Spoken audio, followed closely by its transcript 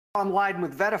Online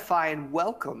with Verify, and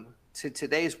welcome to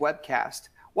today's webcast.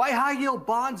 Why high yield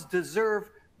bonds deserve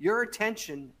your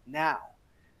attention now.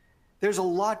 There's a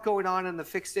lot going on in the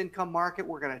fixed income market.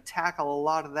 We're going to tackle a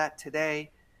lot of that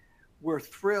today. We're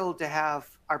thrilled to have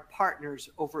our partners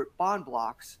over at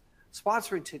BondBloxx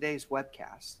sponsoring today's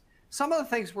webcast. Some of the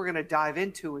things we're going to dive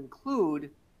into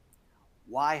include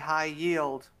why high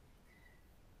yield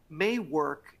may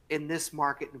work in this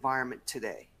market environment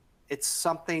today. It's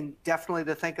something definitely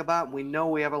to think about. We know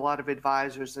we have a lot of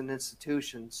advisors and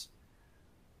institutions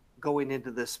going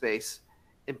into this space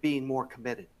and being more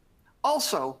committed.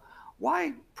 Also,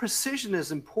 why precision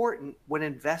is important when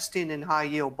investing in high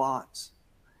yield bonds.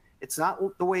 It's not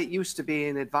the way it used to be,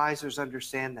 and advisors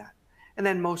understand that. And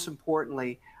then most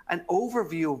importantly, an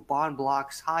overview of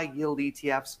BondBloxx high yield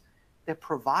ETFs that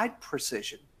provide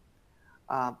precision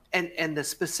and the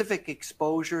specific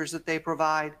exposures that they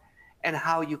provide, and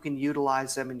how you can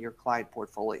utilize them in your client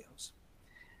portfolios.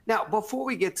 Now, before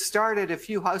we get started, a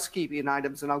few housekeeping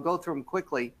items, and I'll go through them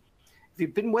quickly. If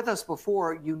you've been with us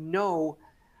before, you know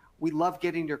we love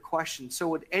getting your questions.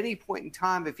 So at any point in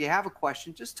time, if you have a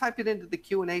question, just type it into the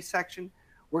Q&A section.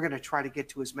 We're going to try to get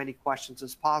to as many questions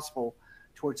as possible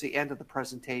towards the end of the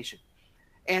presentation.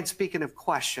 And speaking of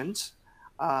questions,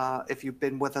 if you've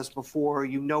been with us before,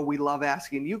 you know we love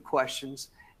asking you questions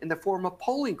in the form of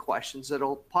polling questions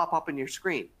that'll pop up on your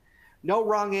screen. No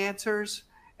wrong answers,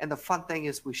 and the fun thing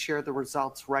is we share the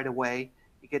results right away.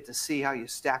 You get to see how you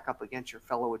stack up against your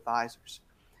fellow advisors.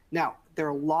 Now, there are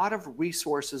a lot of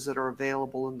resources that are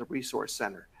available in the Resource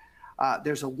Center.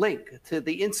 There's a link to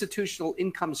the Institutional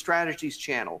Income Strategies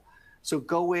channel, so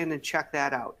go in and check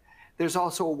that out. There's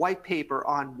also a white paper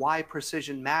on why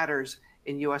precision matters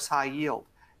in U.S. high yield.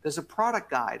 There's a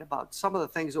product guide about some of the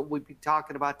things that we'll be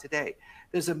talking about today.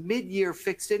 There's a mid-year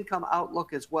fixed income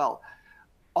outlook as well.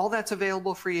 All that's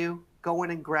available for you. Go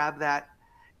in and grab that.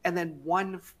 And then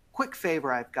one quick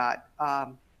favor I've got.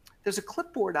 There's a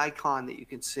clipboard icon that you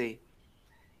can see.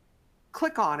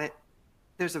 Click on it.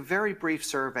 There's a very brief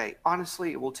survey.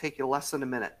 Honestly, it will take you less than a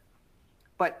minute.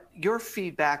 But your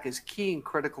feedback is key and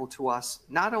critical to us,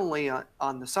 not only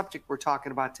on the subject we're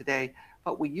talking about today,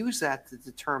 but we use that to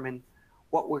determine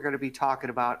what we're going to be talking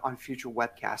about on future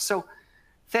webcasts. So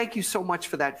thank you so much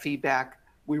for that feedback.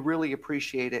 We really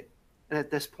appreciate it. And at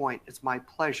this point, it's my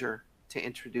pleasure to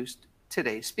introduce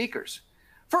today's speakers.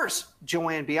 First,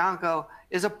 JoAnne Bianco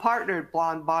is a partner at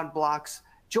BondBloxx.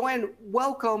 JoAnne,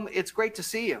 welcome. It's great to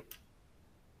see you.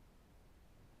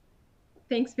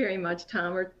 Thanks very much,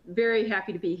 Tom. We're very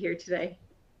happy to be here today.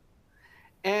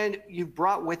 And you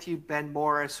brought with you Ben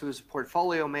Morris, who is a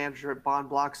portfolio manager at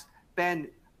BondBloxx. Ben,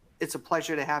 it's a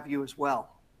pleasure to have you as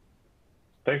well.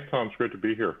 Thanks, Tom. It's great to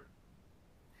be here.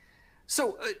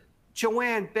 So,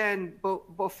 JoAnne, Ben,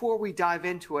 before we dive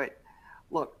into it,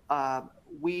 look,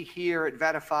 we here at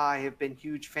Verify have been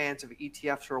huge fans of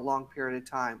ETFs for a long period of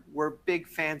time. We're big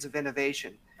fans of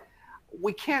innovation.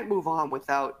 We can't move on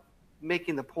without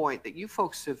making the point that you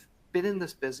folks have been in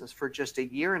this business for just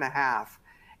a year and a half.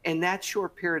 In that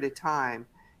short period of time,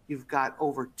 you've got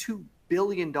over $2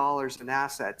 billion in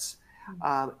assets.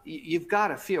 You've got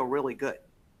to feel really good.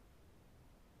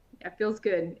 Yeah, it feels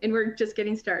good. And we're just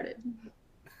getting started.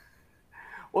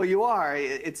 Well, you are.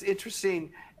 It's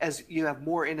interesting as you have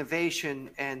more innovation,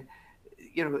 and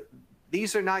you know,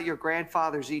 these are not your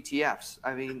grandfather's ETFs.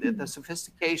 I mean, the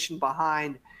sophistication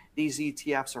behind these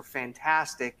ETFs are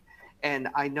fantastic. And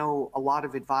I know a lot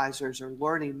of advisors are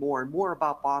learning more and more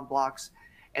about BondBloxx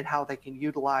and how they can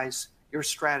utilize your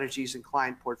strategies and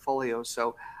client portfolios.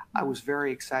 So I was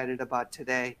very excited about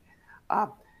today.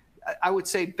 I would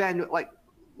say, Ben,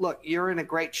 look, you're in a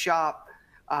great shop.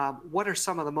 What are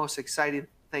some of the most exciting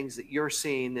things that you're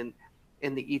seeing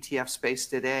in the ETF space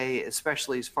today,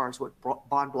 especially as far as what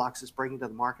BondBloxx is bringing to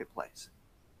the marketplace?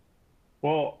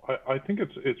 Well, I think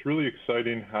it's really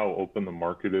exciting how open the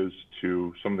market is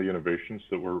to some of the innovations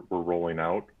that we're rolling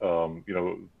out. You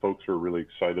know, folks are really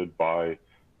excited by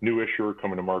new issuer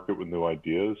coming to market with new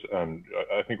ideas, and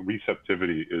I think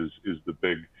receptivity is the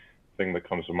big thing that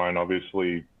comes to mind.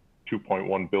 Obviously,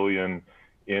 2.1 billion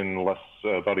in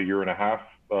about a year and a half,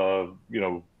 you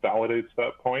know, validates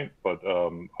that point. But a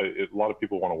lot of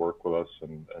people want to work with us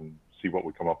and see what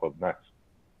we come up with next.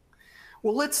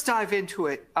 Well, let's dive into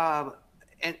it.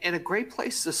 And a great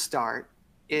place to start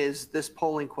is this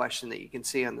polling question that you can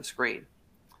see on the screen.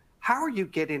 How are you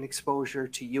getting exposure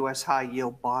to U.S. high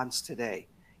yield bonds today?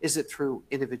 Is it through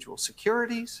individual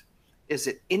securities? Is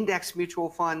it index mutual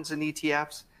funds and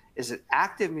ETFs? Is it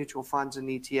active mutual funds and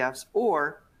ETFs?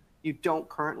 Or you don't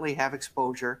currently have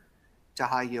exposure to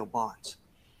high yield bonds?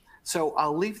 So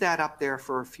I'll leave that up there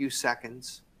for a few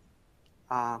seconds.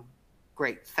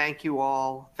 Great. Thank you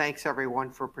all. Thanks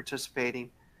everyone for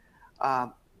participating.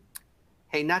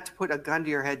 Hey, not to put a gun to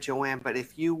your head, JoAnne, but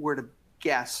if you were to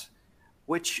guess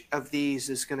which of these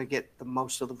is going to get the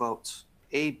most of the votes,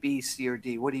 A, B, C, or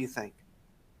D, what do you think?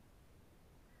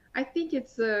 I think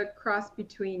it's a cross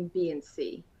between B and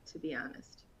C, to be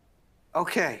honest.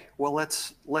 Okay, well,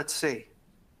 let's see.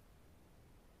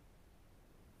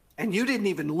 And you didn't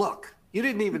even look. You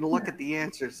didn't even look at the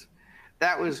answers.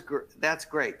 That's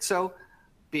great. So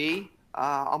B,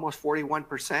 almost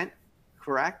 41%,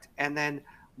 correct? And then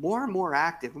more and more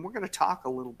active, and we're going to talk a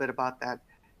little bit about that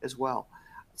as well.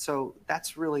 So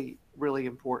that's really, really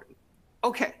important.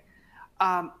 Okay,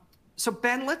 so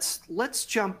Ben, let's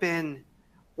jump in.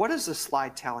 What is the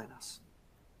slide telling us?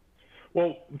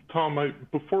 Well, Tom,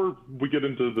 before we get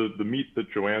into the meat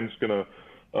that JoAnne's going to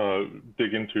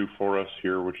dig into for us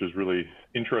here, which is really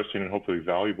interesting and hopefully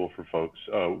valuable for folks,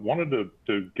 wanted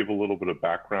to give a little bit of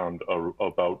background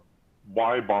about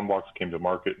why BondBloxx came to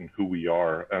market and who we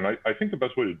are. And I think the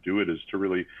best way to do it is to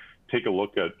really take a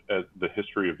look at the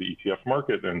history of the ETF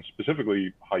market and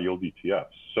specifically high yield ETFs.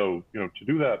 So, to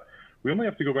do that, we only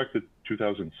have to go back to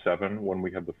 2007 when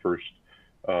we had the first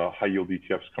high yield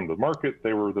ETFs come to the market.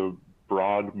 They were the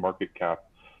broad market cap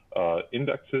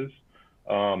indexes.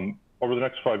 Over the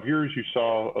next 5 years, you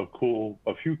saw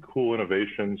a few cool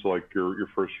innovations like your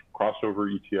first crossover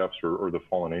ETFs or the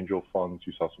fallen angel funds.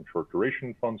 You saw some short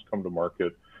duration funds come to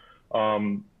market.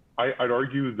 I'd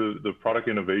argue the product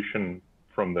innovation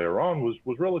from there on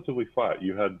was relatively flat.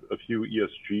 You had a few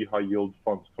ESG high yield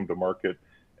funds come to market,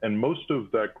 and most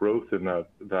of that growth in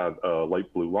that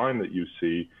light blue line that you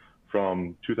see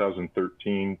from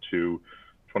 2013 to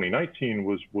 2019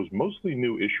 was mostly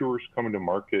new issuers coming to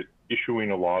market,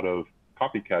 issuing a lot of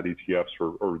copycat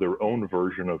ETFs or their own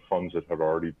version of funds that had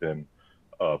already been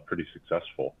pretty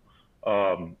successful.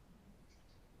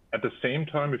 At the same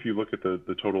time, if you look at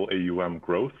the total AUM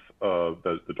growth,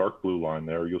 the dark blue line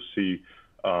there, you'll see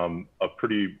a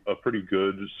pretty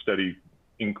good steady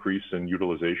increase in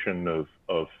utilization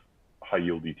of high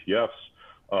yield ETFs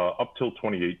up till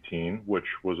 2018, which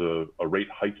was a rate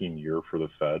hiking year for the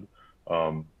Fed.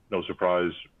 No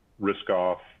surprise, risk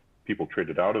off, people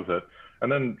traded out of it.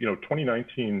 And then,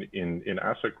 2019 in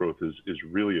asset growth is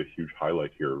really a huge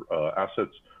highlight here.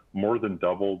 Assets more than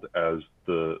doubled as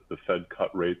the Fed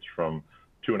cut rates from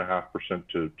 2.5%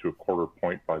 to a quarter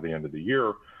point by the end of the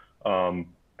year.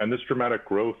 And this dramatic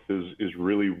growth is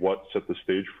really what set the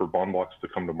stage for BondBloxx to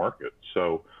come to market.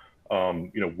 So,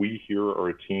 we here are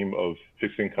a team of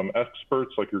fixed income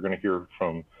experts, like you're going to hear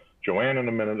from JoAnne in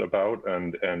a minute about,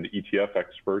 and ETF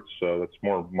experts. That's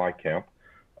more my camp.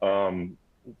 And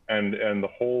the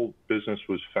whole business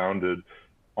was founded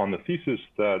on the thesis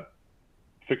that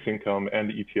fixed income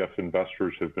and ETF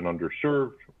investors have been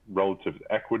underserved relative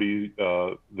to equity,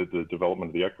 the development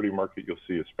of the equity market, you'll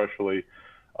see especially.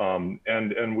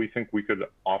 And we think we could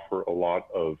offer a lot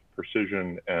of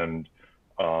precision and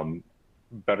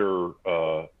better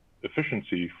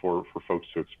efficiency for folks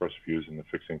to express views in the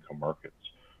fixed income markets.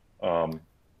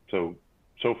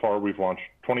 So far we've launched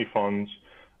 20 funds.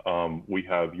 We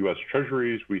have US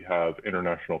Treasuries, we have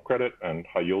international credit and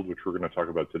high yield, which we're going to talk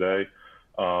about today.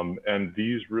 And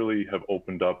these really have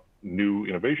opened up new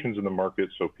innovations in the market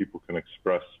so people can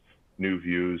express new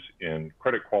views in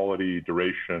credit quality,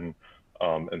 duration,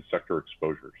 and sector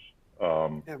exposures.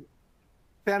 Yeah.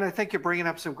 Ben, I think you're bringing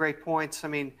up some great points. I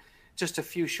mean, just a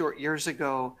few short years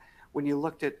ago, when you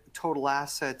looked at total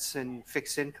assets and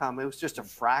fixed income, it was just a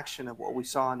fraction of what we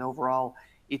saw in overall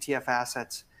ETF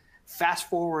assets. Fast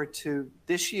forward to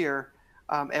this year,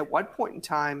 at one point in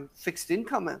time, fixed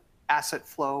income asset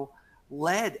flow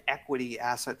led equity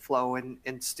asset flow,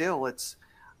 and still it's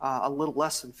a little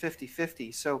less than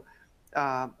 50-50. So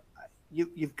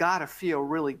you've got to feel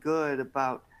really good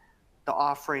about the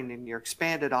offering and your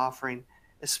expanded offering,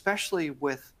 especially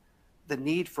with the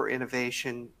need for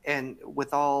innovation and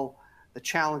with all the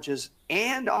challenges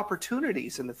and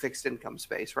opportunities in the fixed income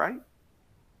space, right?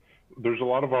 There's a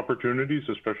lot of opportunities,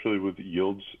 especially with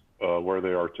yields where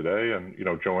they are today. And,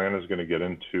 JoAnne is going to get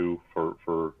into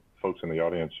for folks in the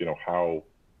audience, how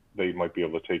they might be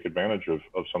able to take advantage of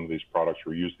some of these products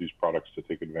or use these products to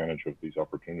take advantage of these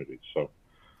opportunities. So,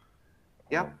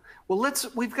 yeah. Well,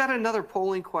 we've got another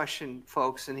polling question,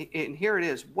 folks, and here it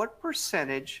is. What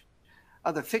percentage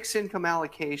of the fixed income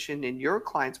allocation in your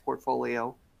client's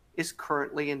portfolio is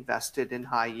currently invested in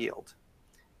high yield?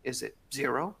 Is it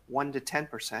 0, 1 to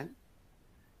 10%,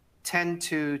 10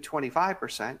 to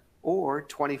 25%, or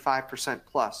 25%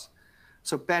 plus?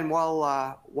 So Ben,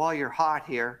 while you're hot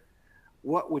here,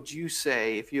 what would you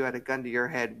say if you had a gun to your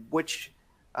head? Which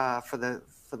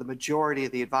for for the majority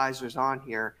of the advisors on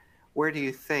here, where do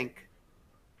you think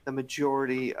the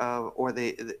majority of or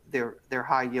their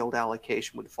high yield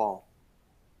allocation would fall?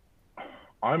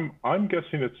 I'm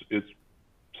guessing it's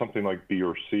something like B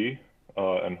or C,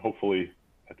 and hopefully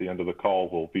at the end of the call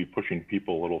we'll be pushing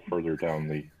people a little further down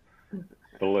the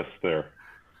list there.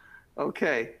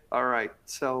 Okay, all right.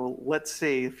 So let's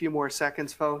see, a few more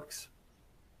seconds, folks.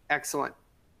 Excellent.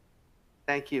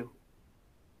 Thank you.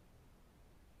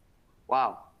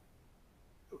 Wow.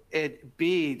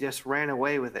 B just ran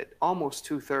away with it, almost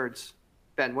 2/3.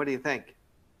 Ben, what do you think?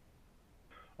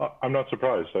 I'm not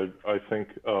surprised. I think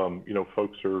you know,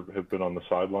 folks have been on the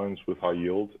sidelines with high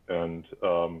yield, and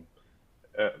I'm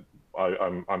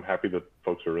happy that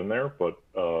folks are in there, but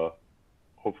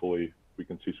hopefully we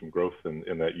can see some growth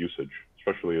in that usage,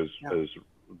 especially as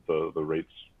the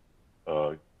rates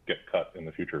get cut in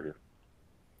the future here.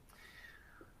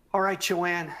 All right,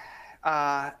 JoAnne,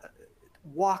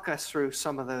 walk us through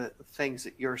some of the things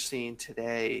that you're seeing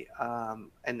today,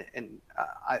 and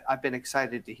I've been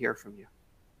excited to hear from you.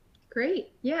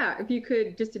 Great. Yeah, if you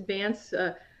could just advance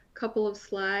a couple of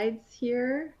slides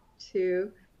here to,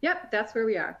 yep, that's where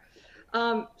we are.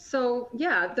 So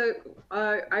yeah,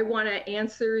 I want to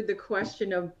answer the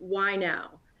question of why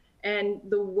now. And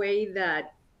the way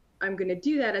that I'm going to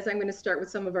do that is I'm going to start with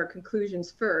some of our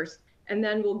conclusions first, and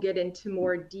then we'll get into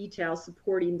more detail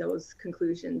supporting those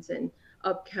conclusions in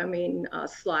upcoming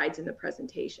slides in the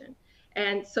presentation.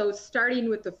 And so starting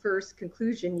with the first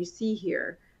conclusion, you see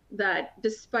here that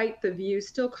despite the view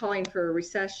still calling for a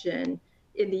recession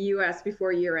in the US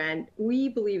before year end, we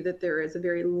believe that there is a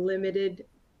very limited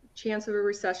chance of a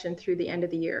recession through the end of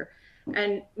the year.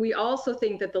 And we also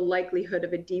think that the likelihood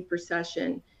of a deep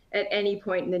recession at any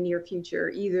point in the near future,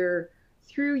 either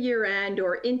through year end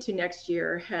or into next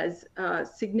year, has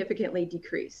significantly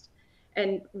decreased.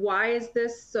 And why is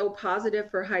this so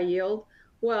positive for high yield?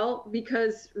 Well,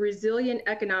 because resilient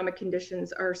economic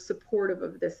conditions are supportive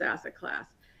of this asset class.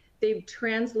 They've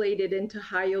translated into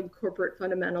high yield corporate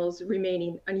fundamentals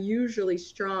remaining unusually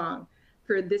strong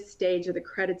for this stage of the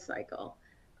credit cycle.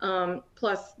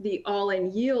 Plus, the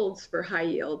all-in yields for high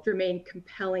yield remain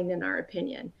compelling in our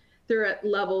opinion. They're at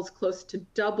levels close to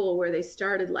double where they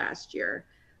started last year,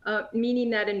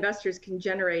 meaning that investors can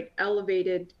generate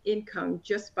elevated income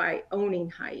just by owning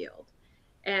high yield.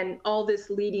 And all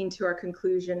this leading to our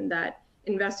conclusion that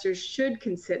investors should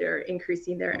consider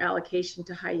increasing their allocation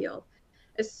to high yield,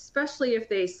 especially if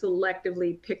they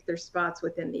selectively pick their spots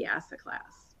within the asset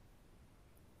class.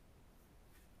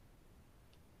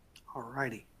 All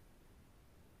righty.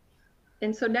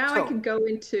 And so now I can go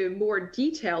into more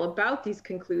detail about these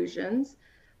conclusions.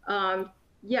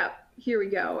 Yeah, here we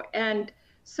go. And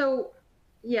so,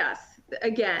 yes,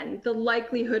 again, the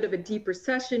likelihood of a deep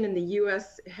recession in the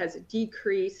US has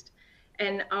decreased,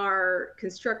 and our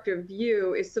constructive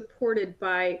view is supported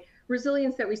by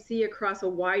resilience that we see across a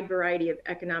wide variety of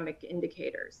economic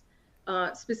indicators.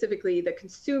 Specifically, the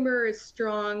consumer is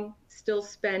strong, still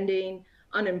spending,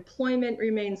 unemployment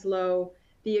remains low,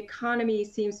 the economy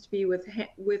seems to be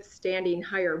withstanding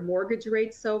higher mortgage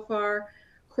rates so far,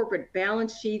 corporate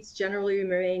balance sheets generally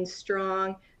remain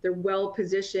strong, they're well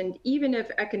positioned, even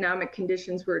if economic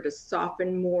conditions were to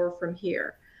soften more from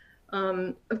here.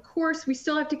 Of course, we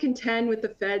still have to contend with the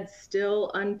Fed's still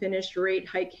unfinished rate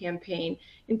hike campaign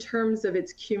in terms of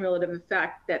its cumulative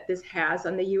effect that this has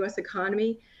on the US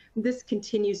economy. This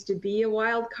continues to be a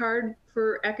wild card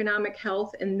for economic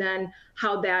health, and then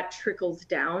how that trickles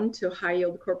down to high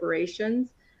yield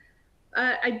corporations.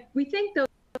 We think, though,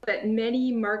 that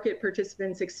many market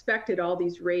participants expected all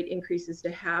these rate increases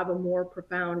to have a more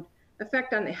profound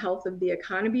effect on the health of the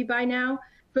economy by now.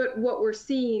 But what we're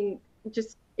seeing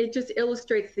just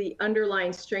illustrates the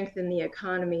underlying strength in the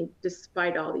economy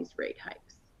despite all these rate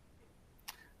hikes.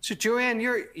 So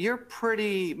JoAnne, you're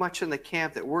pretty much in the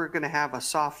camp that we're going to have a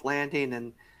soft landing,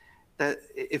 and that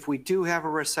if we do have a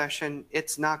recession,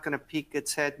 it's not going to peak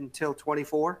its head until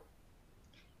 24?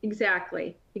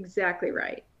 Exactly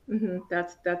right.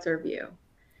 That's our view.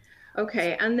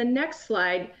 Okay, on the next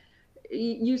slide,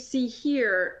 you see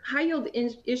here, high yield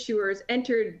issuers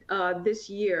entered this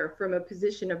year from a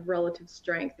position of relative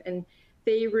strength, and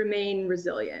they remain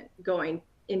resilient going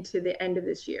into the end of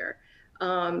this year.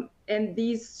 And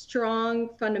these strong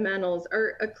fundamentals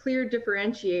are a clear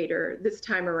differentiator this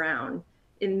time around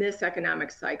in this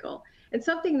economic cycle. And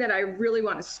something that I really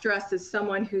want to stress as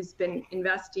someone who's been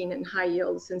investing in high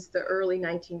yield since the early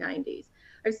 1990s.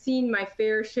 I've seen my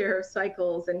fair share of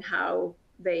cycles and how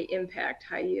they impact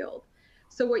high yield.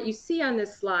 So what you see on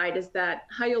this slide is that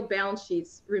high yield balance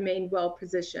sheets remain well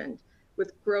positioned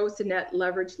with gross and net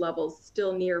leverage levels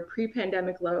still near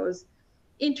pre-pandemic lows,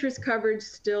 interest coverage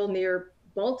still near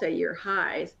multi-year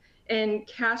highs, and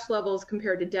cash levels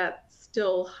compared to debt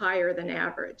still higher than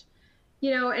average.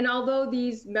 And although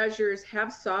these measures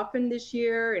have softened this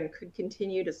year and could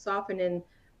continue to soften in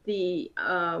the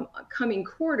coming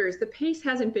quarters, the pace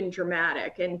hasn't been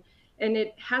dramatic, and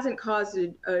it hasn't caused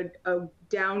a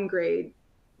downgrade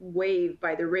wave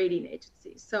by the rating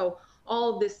agencies. So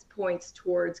all of this points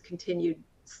towards continued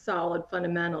solid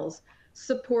fundamentals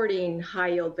supporting high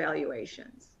yield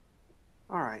valuations.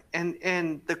 All right.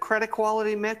 And the credit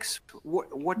quality mix,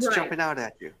 what's Right. jumping out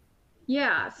at you?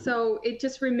 Yeah, so it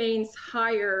just remains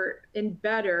higher and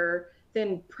better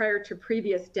than prior to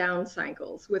previous down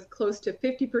cycles, with close to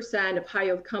 50% of high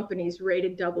yield companies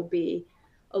rated BB,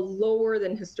 a lower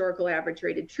than historical average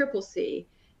rated CCC.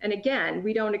 And again,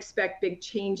 we don't expect big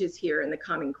changes here in the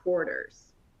coming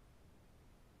quarters.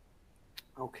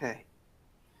 Okay.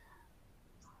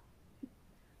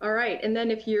 All right, and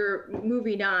then if you're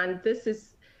moving on, this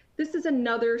is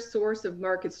another source of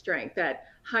market strength, that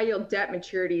high yield debt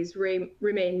maturities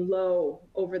remain low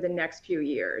over the next few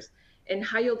years. And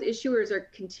high yield issuers are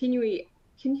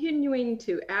continuing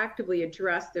to actively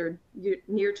address their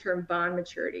near-term bond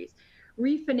maturities.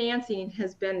 Refinancing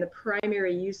has been the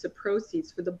primary use of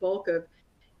proceeds for the bulk of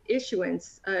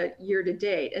issuance year to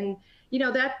date. And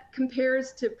that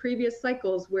compares to previous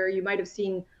cycles where you might have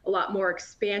seen a lot more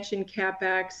expansion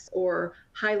CapEx or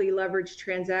highly leveraged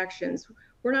transactions.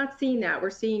 We're not seeing that. We're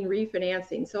seeing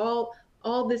refinancing. So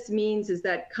all this means is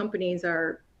that companies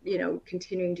are,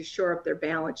 continuing to shore up their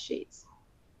balance sheets.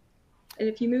 And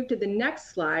if you move to the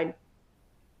next slide,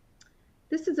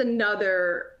 this is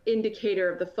another indicator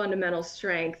of the fundamental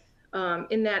strength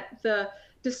in that the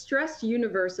distressed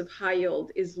universe of high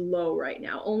yield is low right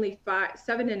now, only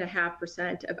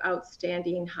 7.5% of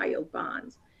outstanding high yield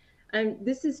bonds. And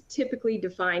this is typically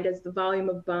defined as the volume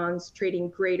of bonds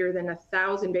trading greater than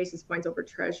 1,000 basis points over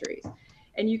treasuries.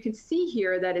 And you can see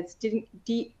here that it's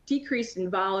decreased in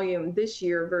volume this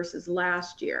year versus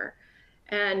last year.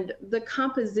 And the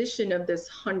composition of this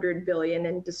 100 billion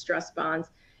in distressed bonds,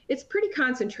 it's pretty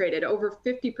concentrated. Over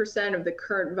 50% of the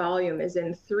current volume is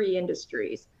in 3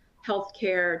 industries: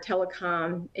 healthcare,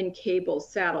 telecom, and cable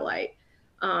satellite.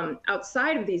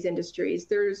 Outside of these industries,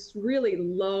 there's really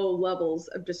low levels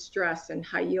of distress and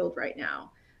high yield right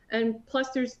now. And plus,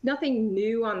 there's nothing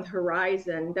new on the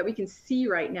horizon that we can see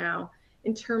right now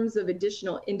in terms of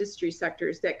additional industry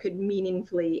sectors that could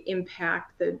meaningfully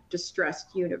impact the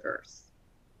distressed universe.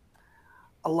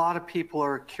 A lot of people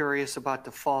are curious about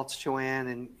defaults,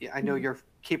 JoAnne, and I know you're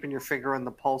keeping your finger on the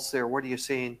pulse there. What are you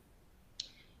seeing?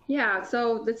 Yeah,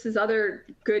 so this is other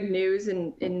good news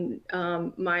in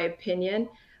my opinion,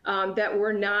 that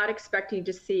we're not expecting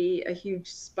to see a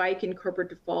huge spike in corporate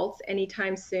defaults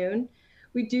anytime soon.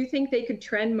 We do think they could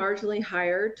trend marginally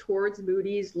higher towards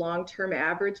Moody's long-term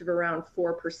average of around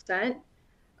 4%.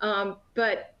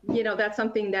 But that's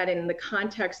something that in the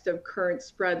context of current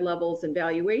spread levels and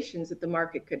valuations that the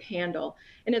market could handle.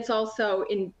 And it's also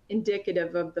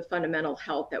indicative of the fundamental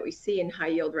health that we see in high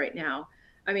yield right now.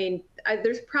 I mean,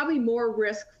 there's probably more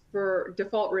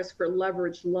default risk for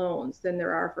leveraged loans than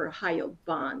there are for high yield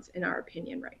bonds, in our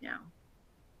opinion, right now.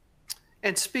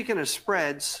 And speaking of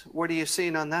spreads, what are you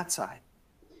seeing on that side?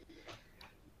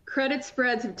 Credit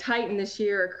spreads have tightened this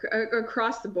year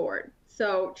across the board.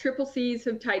 So CCCs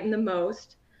have tightened the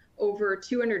most, over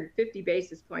 250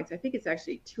 basis points. I think it's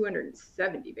actually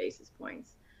 270 basis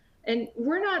points. And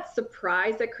we're not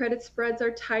surprised that credit spreads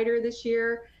are tighter this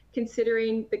year,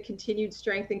 considering the continued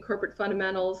strength in corporate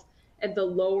fundamentals and the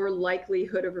lower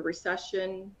likelihood of a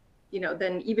recession,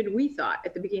 than even we thought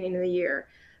at the beginning of the year.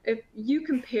 If you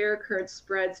compare current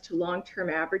spreads to long-term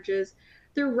averages,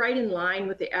 they're right in line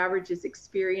with the averages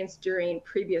experienced during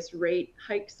previous rate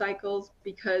hike cycles,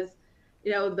 because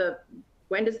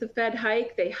when does the Fed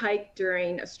hike? They hike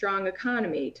during a strong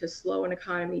economy to slow an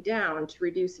economy down to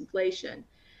reduce inflation.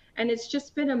 And it's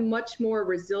just been a much more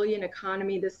resilient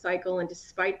economy this cycle, and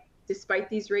despite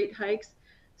these rate hikes.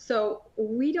 So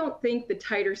we don't think the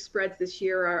tighter spreads this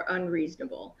year are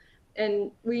unreasonable.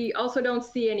 And we also don't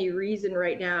see any reason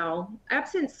right now,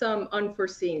 absent some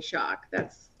unforeseen shock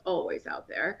that's always out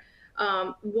there,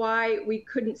 why we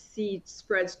couldn't see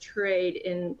spreads trade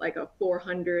in like a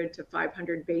 400 to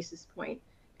 500 basis point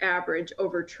average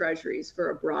over treasuries for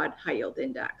a broad high yield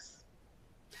index.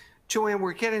 JoAnne,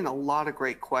 we're getting a lot of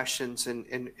great questions,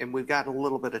 and we've got a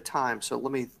little bit of time, so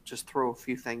let me just throw a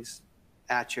few things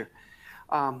at you.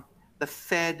 The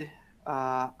Fed,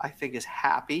 I think, is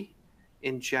happy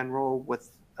in general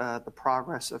with the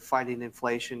progress of fighting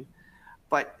inflation,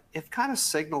 but it kind of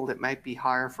signaled it might be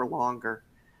higher for longer.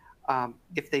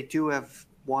 If they do have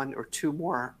 1 or 2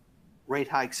 more rate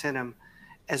hikes in them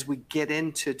as we get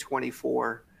into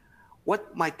 24.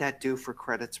 What might that do for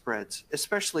credit spreads,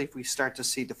 especially if we start to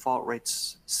see default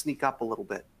rates sneak up a little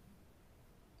bit?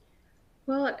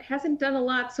 Well, it hasn't done a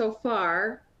lot so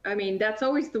far. I mean, that's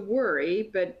always the worry,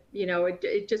 but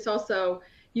it just also,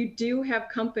 you do have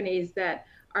companies that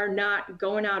are not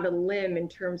going out on a limb in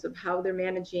terms of how they're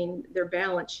managing their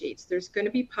balance sheets. There's going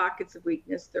to be pockets of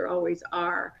weakness, there always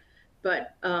are,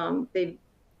 but they've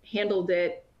handled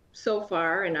it so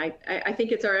far, and I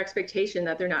think it's our expectation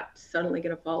that they're not suddenly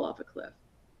going to fall off a cliff.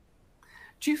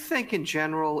 Do you think in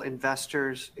general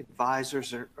investors,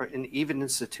 advisors, and even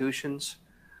institutions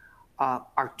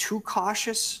are too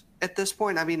cautious at this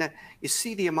point? I mean, you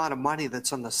see the amount of money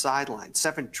that's on the sideline,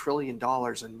 $7 trillion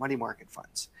in money market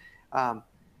funds,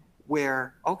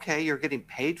 where, okay, you're getting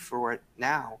paid for it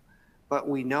now, but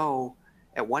we know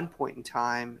at one point in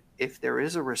time, if there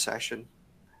is a recession,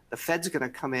 the Fed's going to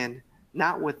come in,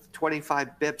 not with 25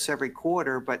 bips every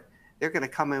quarter, but they're going to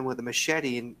come in with a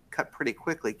machete and cut pretty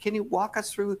quickly. Can you walk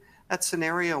us through that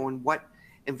scenario and what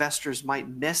investors might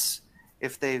miss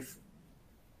if they've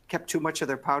kept too much of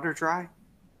their powder dry?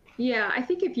 Yeah, I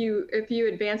think if you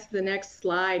advance to the next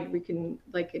slide, we can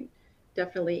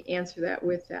definitely answer that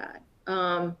with that.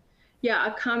 Yeah,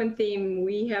 a common theme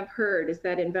we have heard is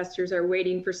that investors are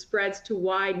waiting for spreads to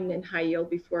widen in high yield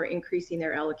before increasing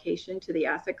their allocation to the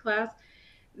asset class.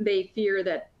 They fear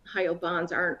that high yield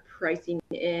bonds aren't pricing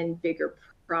in bigger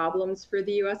problems for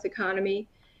the US economy.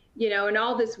 And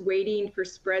all this waiting for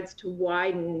spreads to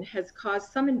widen has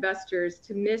caused some investors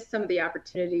to miss some of the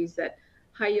opportunities that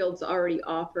high yields already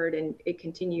offered and it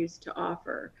continues to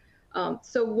offer.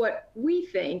 So what we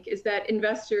think is that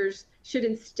investors should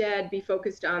instead be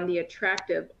focused on the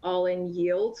attractive all-in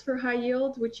yields for high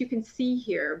yield, which you can see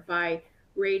here by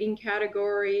rating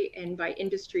category and by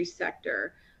industry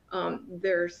sector.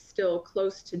 They're still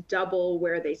close to double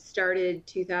where they started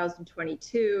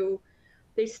 2022.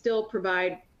 They still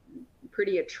provide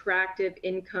pretty attractive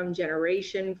income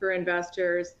generation for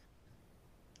investors.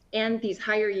 And these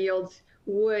higher yields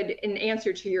would, in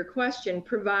answer to your question,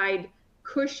 provide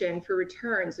cushion for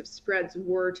returns if spreads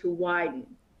were to widen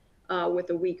with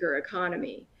a weaker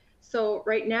economy. So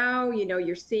right now,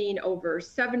 you're seeing over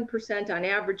 7% on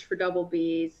average for double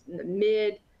Bs, in the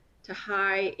mid to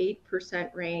high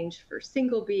 8% range for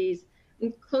single Bs,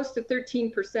 and close to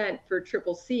 13% for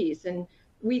triple Cs. And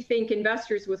we think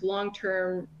investors with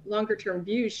longer term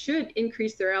views should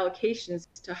increase their allocations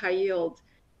to high yield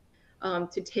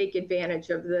to take advantage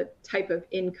of the type of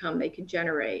income they could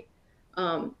generate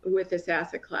with this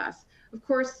asset class. Of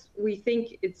course, we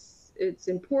think it's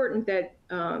important that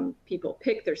people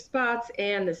pick their spots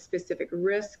and the specific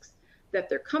risks that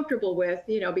they're comfortable with,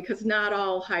 because not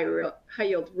all high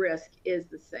yield risk is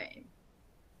the same.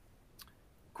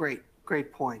 Great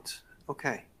points.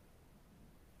 Okay.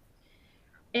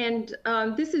 And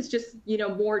this is just,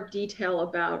 more detail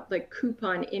about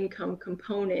coupon income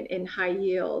component in high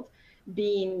yield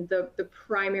being the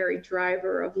primary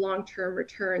driver of long-term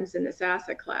returns in this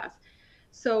asset class.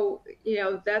 So,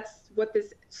 that's what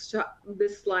this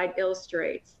slide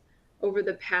illustrates. Over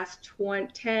the past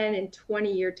 10 and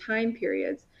 20-year time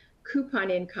periods,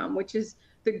 coupon income, which is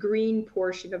the green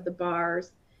portion of the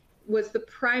bars, was the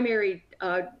primary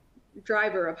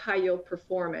driver of high yield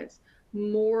performance,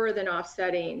 more than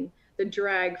offsetting the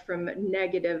drag from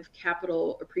negative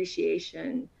capital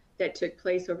appreciation that took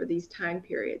place over these time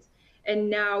periods.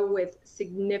 And now with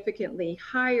significantly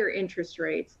higher interest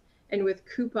rates and with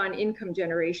coupon income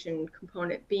generation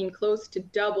component being close to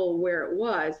double where it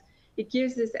was, it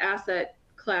gives this asset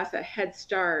class a head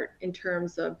start in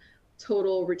terms of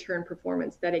total return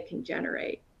performance that it can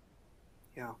generate.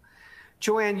 Yeah.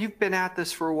 JoAnne, you've been at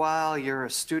this for a while. You're a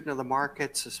student of the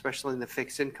markets, especially in the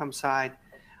fixed income side.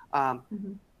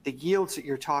 The yields that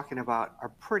you're talking about are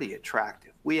pretty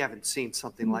attractive. We haven't seen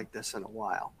something like this in a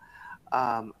while.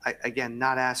 Again,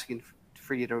 not asking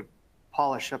for you to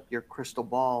polish up your crystal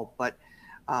ball, but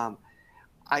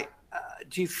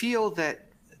do you feel that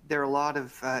there are a lot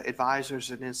of advisors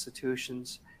and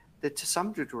institutions that to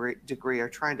some degree are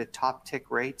trying to top tick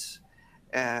rates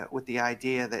with the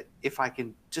idea that if I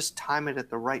can just time it at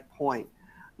the right point,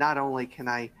 not only can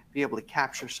I be able to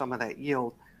capture some of that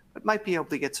yield, but might be able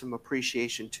to get some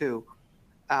appreciation too?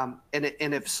 And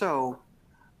if so,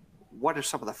 what are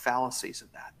some of the fallacies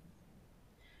of that?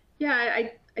 Yeah,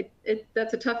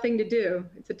 that's a tough thing to do.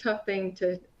 It's a tough thing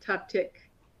to top tick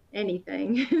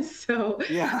anything. So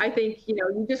yeah. I think,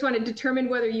 you just want to determine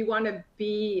whether you want to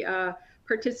be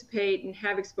participate and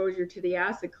have exposure to the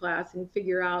asset class and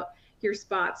figure out your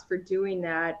spots for doing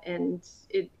that. And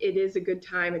it is a good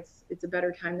time. It's a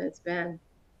better time than it's been.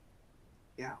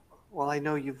 Yeah. Well, I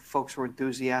know you folks were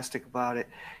enthusiastic about it.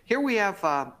 Here we have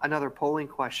another polling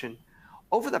question.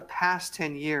 Over the past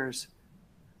 10 years,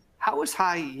 how is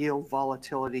high yield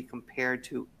volatility compared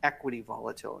to equity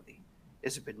volatility?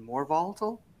 Has it been more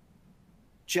volatile,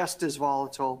 just as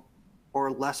volatile,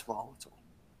 or less volatile?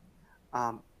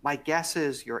 My guess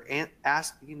is you're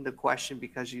asking the question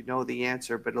because you know the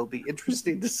answer, but it'll be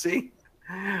interesting to see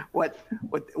what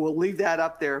we'll leave that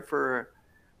up there for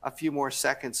a few more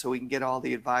seconds so we can get all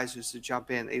the advisors to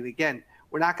jump in. And again,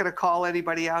 we're not going to call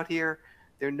anybody out here.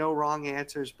 There are no wrong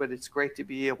answers, but it's great to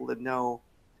be able to know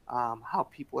how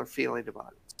people are feeling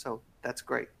about it. So that's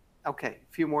great. Okay,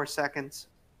 a few more seconds.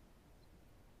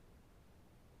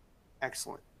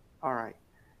 Excellent. All right.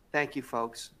 Thank you,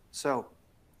 folks. So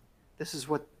this is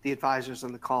what the advisors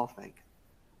on the call think.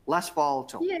 Less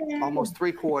volatile, Yay. Almost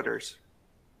 3/4.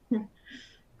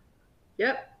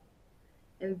 Yep.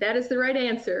 And that is the right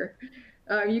answer.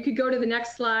 You could go to the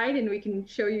next slide and we can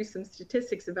show you some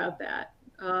statistics about that.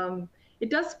 It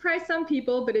does surprise some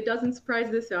people, but it doesn't surprise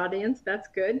this audience. That's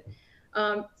good.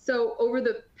 So over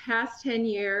the past 10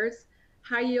 years,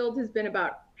 high yield has been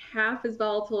about half as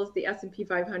volatile as the S&P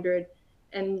 500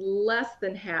 and less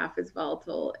than half as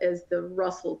volatile as the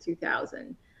Russell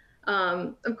 2000.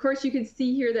 Of course, you can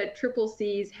see here that triple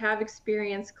Cs have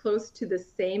experienced close to the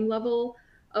same level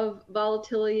of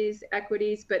volatility as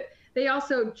equities, but they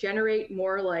also generate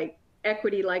more like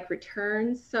equity-like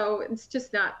returns. So it's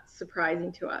just not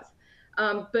surprising to us.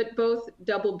 But both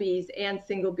double Bs and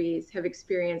single Bs have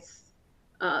experienced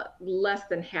less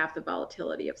than half the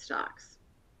volatility of stocks.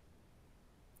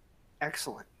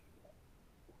 Excellent.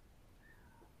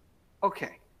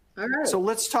 Okay. All right. So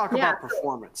let's talk about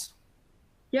performance.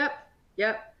 Yep.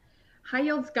 High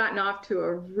yield's gotten off to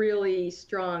a really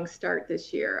strong start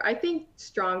this year. I think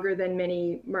stronger than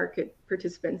many market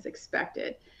participants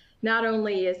expected. Not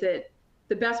only is it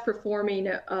the best performing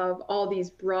of all these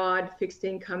broad fixed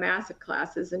income asset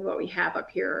classes, and what we have up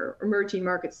here, emerging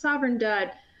market sovereign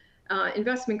debt,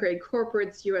 investment grade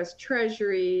corporates, US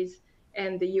treasuries,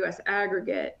 and the US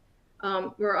aggregate.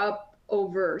 We're up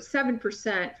over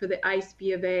 7% for the ICE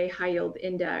B of A high yield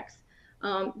index.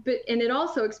 And it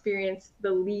also experienced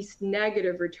the least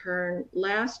negative return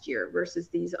last year versus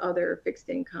these other fixed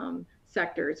income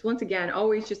sectors. Once again,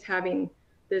 always just having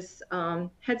this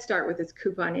head start with its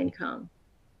coupon income.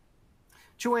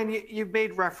 JoAnne, you've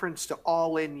made reference to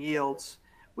all-in yields.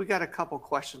 We got a couple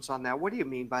questions on that. What do you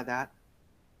mean by that?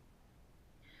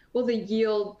 Well, the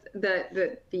yield,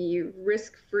 the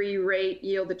risk-free rate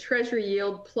yield, the treasury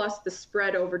yield plus the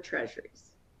spread over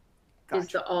treasuries is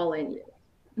the all-in yield.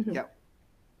 Mm-hmm. Yep.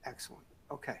 Excellent.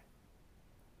 Okay.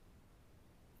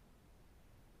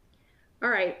 All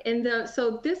right. And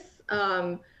so this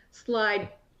slide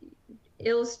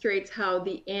illustrates how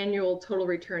the annual total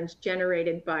returns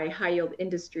generated by high yield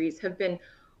industries have been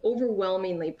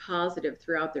overwhelmingly positive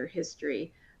throughout their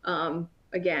history.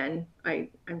 Again,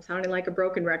 I'm sounding like a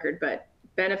broken record, but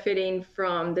benefiting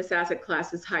from this asset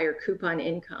class's higher coupon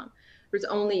income. There's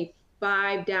only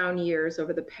 5 down years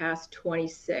over the past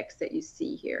 26 that you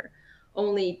see here.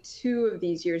 Only 2 of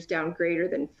these years down greater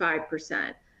than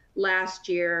 5%. Last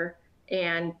year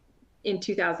and in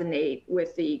 2008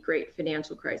 with the great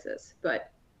financial crisis.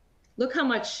 But look how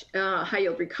much high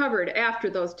yield recovered after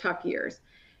those tough years.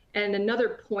 And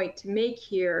another point to make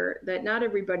here that not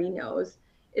everybody knows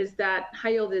is that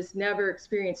high yield has never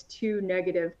experienced 2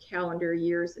 negative calendar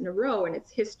years in a row in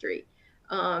its history.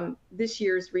 This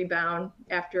year's rebound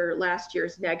after last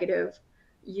year's negative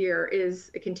year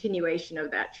is a continuation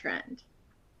of that trend.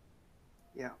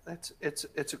 Yeah,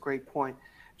 it's a great point.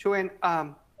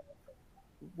 JoAnne,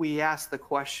 we asked the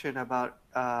question about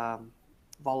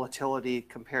volatility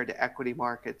compared to equity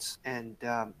markets, and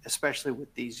especially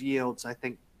with these yields, I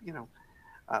think,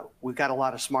 we've got a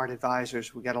lot of smart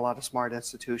advisors, we've got a lot of smart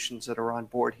institutions that are on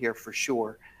board here for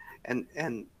sure, and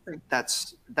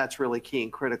that's really key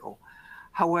and critical.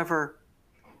 However,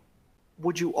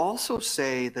 would you also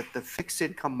say that the fixed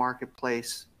income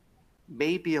marketplace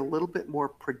may be a little bit more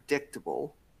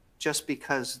predictable just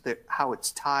because how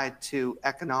it's tied to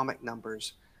economic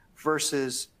numbers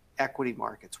versus equity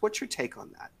markets? What's your take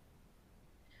on that?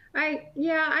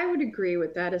 I would agree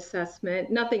with that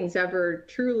assessment. Nothing's ever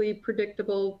truly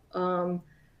predictable.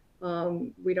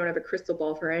 We don't have a crystal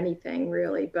ball for anything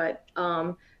really, but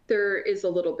there is a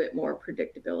little bit more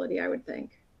predictability, I would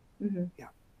think. Mm-hmm. Yeah.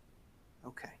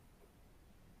 Okay.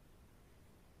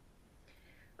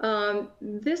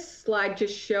 This slide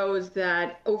just shows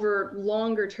that over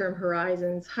longer term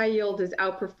horizons, high yield has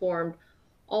outperformed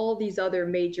all these other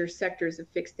major sectors of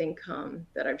fixed income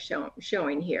that I'm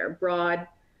showing here. Broad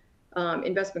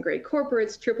investment grade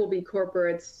corporates, triple B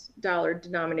corporates, dollar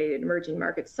denominated emerging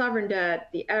market sovereign debt,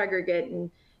 the aggregate,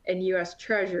 and US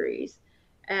treasuries.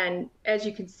 And as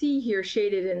you can see here,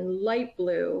 shaded in light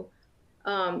blue,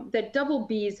 that double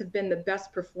Bs have been the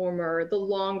best performer the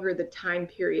longer the time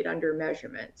period under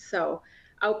measurement. So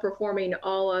outperforming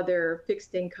all other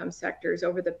fixed income sectors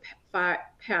over the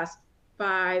past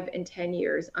 5 and 10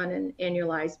 years on an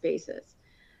annualized basis.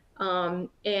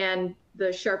 And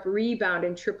the sharp rebound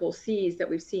in triple Cs that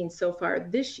we've seen so far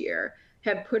this year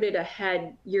have put it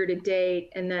ahead year to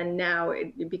date. And then now,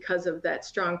 because of that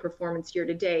strong performance year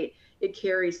to date, it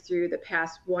carries through the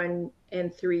past 1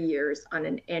 and 3 years on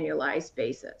an annualized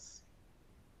basis.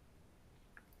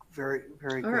 Very,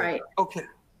 very good. All right. Okay.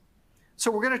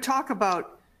 So we're going to talk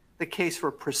about the case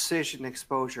for precision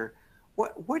exposure.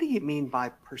 What do you mean by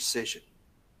precision?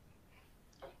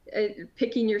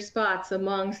 Picking your spots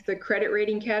amongst the credit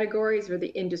rating categories or the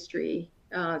industry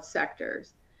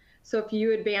sectors. So if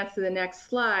you advance to the next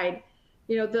slide,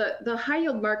 you know, the high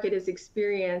yield market has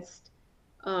experienced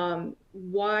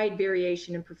wide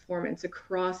variation in performance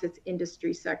across its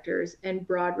industry sectors and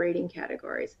broad rating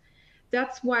categories.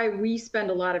 That's why we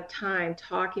spend a lot of time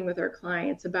talking with our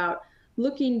clients about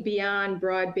looking beyond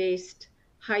broad-based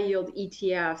high yield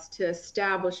ETFs to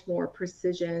establish more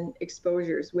precision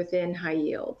exposures within high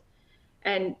yield.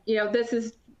 And, you know, this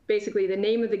is basically the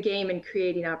name of the game in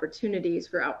creating opportunities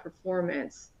for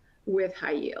outperformance with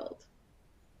high yield.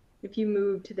 If you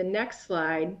move to the next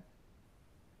slide.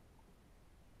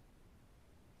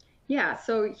 Yeah,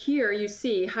 so here you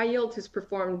see high yield has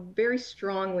performed very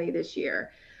strongly this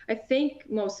year. I think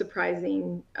most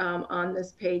surprising on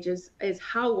this page is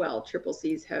how well triple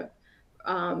Cs have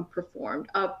performed,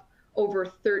 up over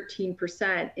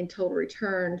 13% in total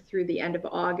return through the end of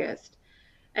August.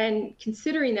 And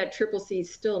considering that triple Cs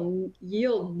still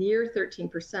yield near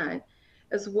 13%,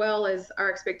 as well as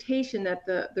our expectation that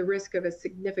the risk of a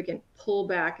significant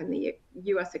pullback in the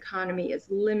US economy is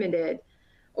limited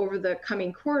over the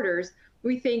coming quarters,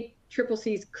 we think triple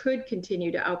Cs could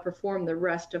continue to outperform the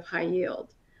rest of high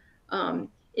yield.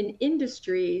 In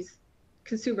industries,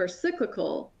 consumer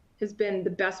cyclical has been the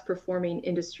best performing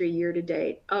industry year to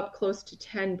date, up close to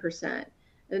 10%.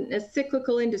 And a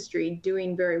cyclical industry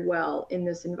doing very well in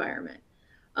this environment.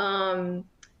 And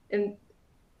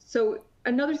so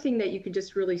another thing that you can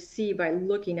just really see by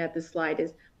looking at this slide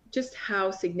is just how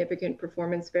significant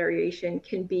performance variation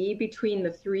can be between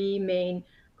the 3 main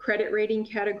credit rating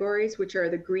categories, which are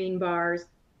the green bars,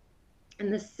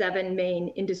 and the 7 main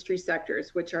industry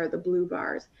sectors, which are the blue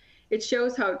bars. It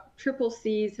shows how triple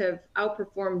Cs have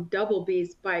outperformed double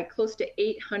Bs by close to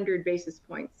 800 basis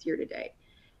points year to date.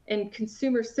 And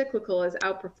consumer cyclical has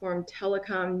outperformed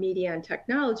telecom, media, and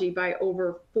technology by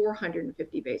over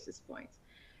 450 basis points.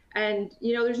 And,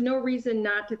 you know, there's no reason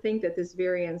not to think that this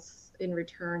variance in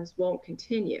returns won't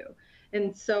continue.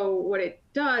 And so what it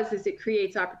does is it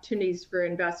creates opportunities for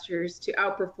investors to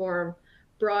outperform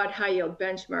broad high yield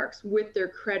benchmarks with their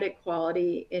credit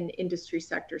quality and industry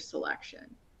sector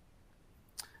selection.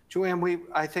 JoAnne,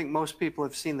 I think most people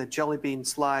have seen the jelly bean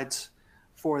slides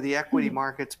for the equity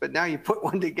markets, but now you put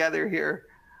one together here.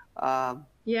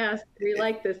 Yes, we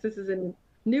like this. This is a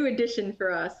new addition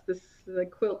for us, the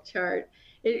quilt chart.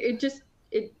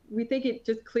 We think it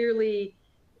just clearly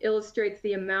illustrates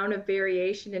the amount of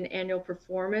variation in annual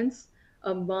performance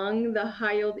among the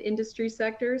high yield industry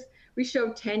sectors. We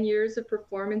show 10 years of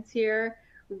performance here,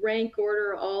 rank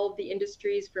order all of the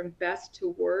industries from best to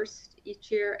worst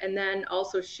each year, and then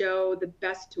also show the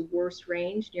best to worst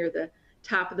range near the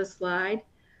top of the slide,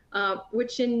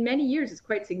 which in many years is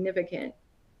quite significant.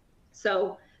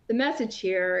 So the message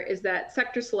here is that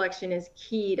sector selection is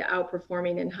key to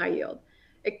outperforming in high yield,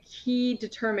 a key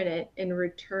determinant in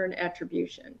return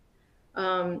attribution.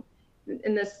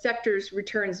 And the sector's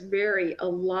returns vary a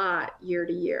lot year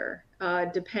to year,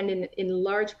 depending in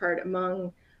large part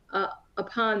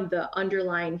upon the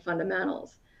underlying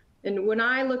fundamentals. And when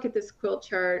I look at this quilt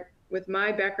chart with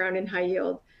my background in high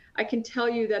yield, I can tell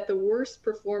you that the worst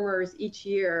performers each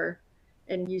year,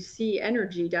 and you see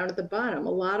energy down at the bottom,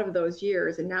 a lot of those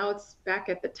years, and now it's back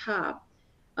at the top.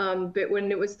 But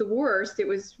when it was the worst, it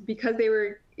was because they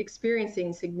were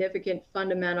experiencing significant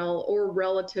fundamental or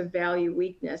relative value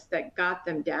weakness that got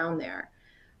them down there.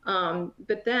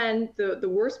 But then the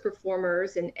worst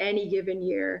performers in any given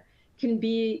year can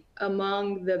be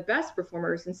among the best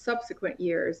performers in subsequent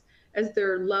years as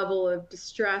their level of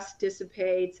distress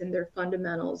dissipates and their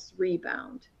fundamentals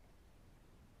rebound.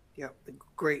 Yeah,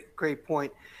 great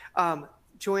point.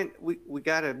 JoAnne, we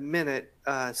got a minute.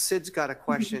 Sid's got a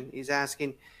question. He's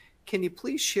asking, can you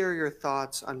please share your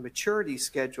thoughts on maturity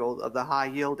schedule of the high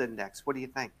yield index? What do you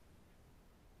think?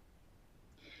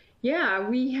 Yeah,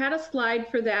 we had a slide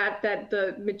for that,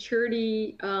 the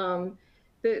maturity,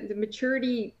 the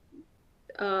maturity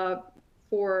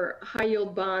for high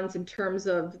yield bonds in terms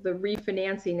of the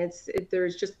refinancing.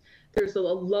 There's a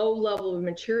low level of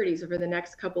maturities over the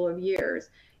next couple of years.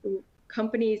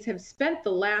 Companies have spent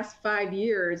the last 5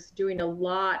 years doing a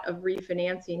lot of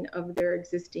refinancing of their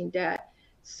existing debt.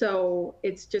 So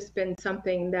it's just been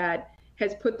something that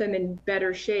has put them in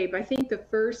better shape. I think the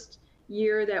first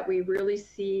year that we really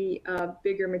see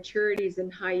bigger maturities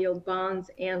in high yield bonds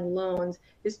and loans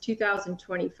is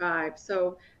 2025.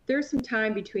 So there's some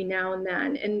time between now and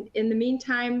then. And in the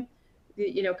meantime,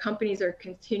 companies are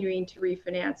continuing to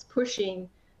refinance, pushing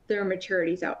their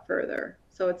maturities out further.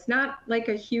 So it's not like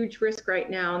a huge risk right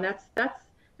now, and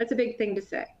that's a big thing to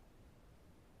say.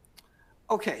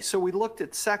 Okay, so we looked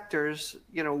at sectors.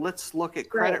 Let's look at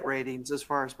credit ratings as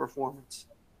far as performance.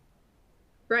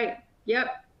 Right.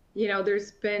 Yep.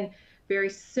 There's been very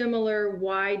similar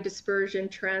wide dispersion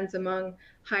trends among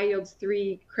high yield's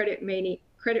 3 credit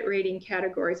rating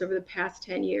categories over the past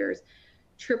 10 years.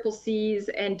 Triple C's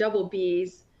and double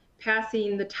B's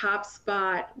passing the top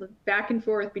spot back and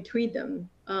forth between them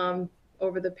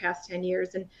over the past 10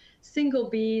 years, and single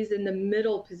B's in the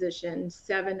middle position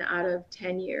 7 out of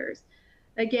 10 years.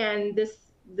 Again,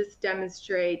 this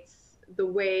demonstrates the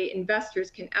way investors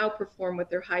can outperform with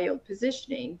their high yield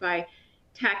positioning by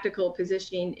tactical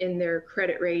positioning in their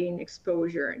credit rating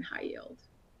exposure and high yield.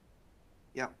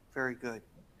 Yeah, very good.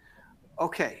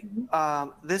 Okay,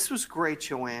 this was great,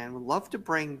 JoAnne. We'd love to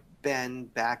bring Ben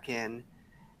back in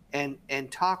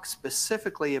and talk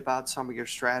specifically about some of your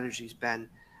strategies, Ben.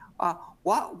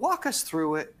 Walk us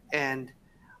through it. And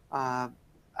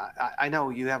I know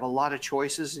you have a lot of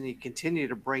choices and you continue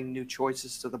to bring new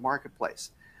choices to the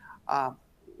marketplace.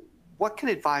 What can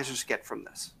advisors get from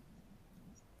this?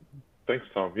 Thanks,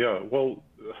 Tom. Yeah, well,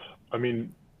 I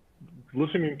mean,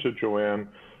 listening to JoAnne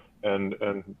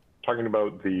and talking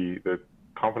about the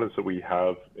confidence that we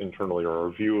have internally, or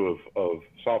our view of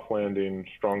soft landing,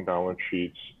 strong balance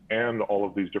sheets, and all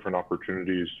of these different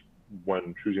opportunities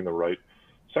when choosing the right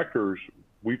sectors,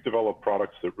 we've developed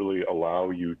products that really allow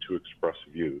you to express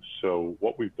views. So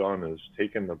what we've done is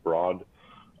taken the broad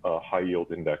high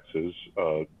yield indexes,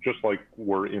 just like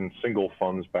were in single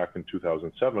funds back in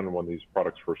 2007 when these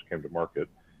products first came to market,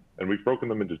 and we've broken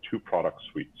them into 2 product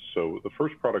suites. So the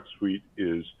first product suite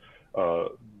is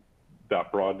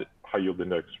that broad high yield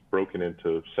index broken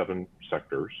into 7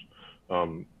 sectors.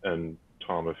 And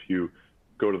Tom, if you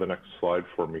go to the next slide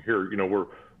for me here,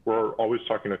 we're always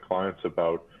talking to clients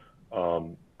about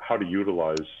how to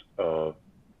utilize the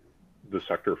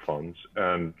sector funds,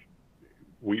 and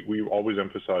we always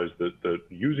emphasize that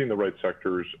using the right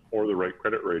sectors or the right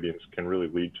credit ratings can really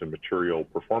lead to material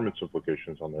performance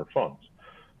implications on their funds.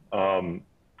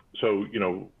 So,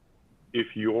 if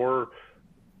you're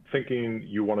thinking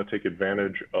you want to take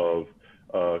advantage of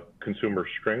consumer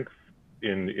strength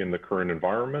in the current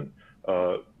environment,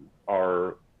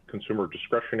 our consumer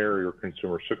discretionary or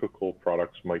consumer cyclical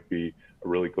products might be a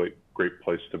really great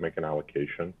place to make an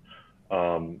allocation.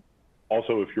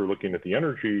 Also, if you're looking at the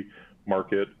energy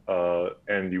market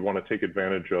and you want to take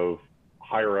advantage of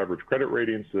higher average credit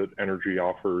ratings that energy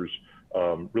offers,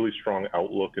 really strong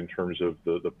outlook in terms of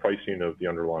the pricing of the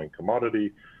underlying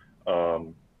commodity,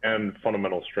 and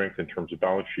fundamental strength in terms of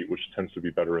balance sheet, which tends to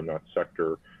be better in that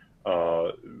sector,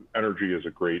 energy is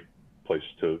a great place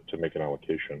to make an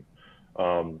allocation.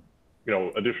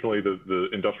 Additionally, the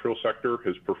industrial sector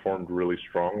has performed really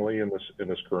strongly in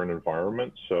this current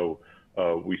environment. So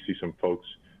we see some folks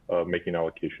making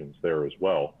allocations there as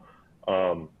well.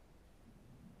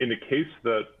 In the case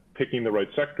that picking the right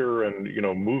sector and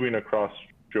moving across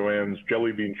JoAnne's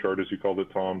jelly bean chart, as you called it,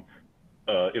 Tom,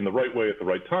 in the right way at the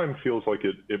right time feels like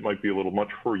it might be a little much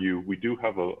for you, we do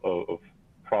have a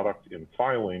product in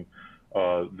filing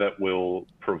that will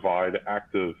provide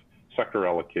active sector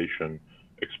allocation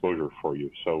exposure for you.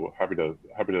 So happy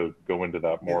to go into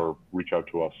that more. Yeah. Reach out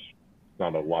to us.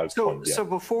 Not a live fund yet. So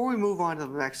before we move on to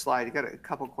the next slide, I got a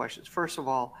couple of questions. First of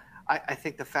all, I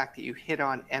think the fact that you hit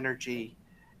on energy,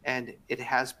 and it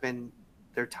has been,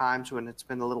 there are times when it's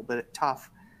been a little bit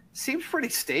tough, seems pretty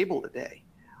stable today.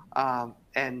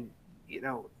 And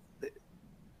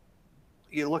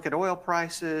you look at oil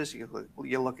prices, you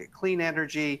look at clean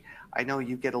energy. I know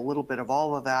you get a little bit of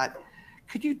all of that.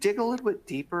 Could you dig a little bit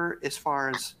deeper as far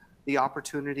as the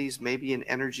opportunities maybe in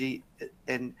energy,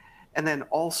 and then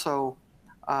also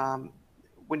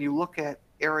when you look at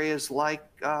areas like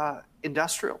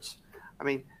industrials? I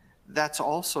mean, that's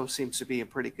also seems to be in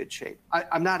pretty good shape.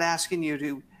 I'm not asking you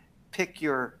to pick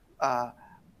your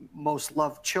most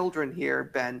loved children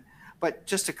here, Ben, but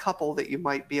just a couple that you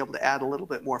might be able to add a little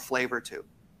bit more flavor to.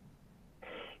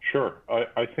 Sure.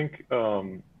 I think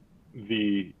one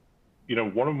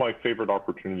of my favorite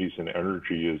opportunities in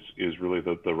energy is really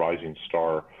the rising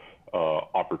star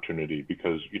opportunity,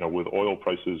 because with oil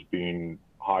prices being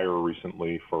higher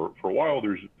recently for a while,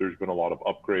 there's been a lot of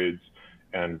upgrades,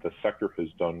 and the sector has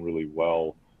done really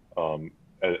well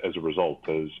as a result,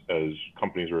 as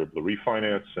companies are able to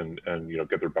refinance and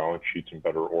get their balance sheets in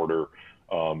better order.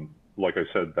 Like I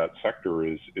said, that sector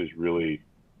is really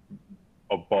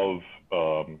above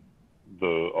a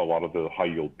lot of the high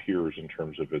yield peers in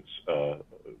terms of its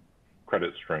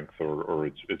credit strength or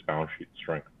its balance sheet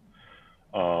strength.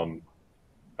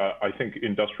 I think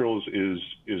industrials is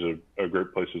a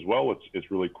great place as well.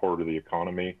 It's really core to the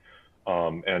economy,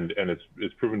 and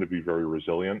it's proven to be very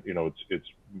resilient. It's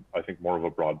I think more of a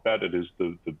broad bet. It is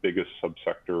the biggest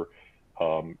subsector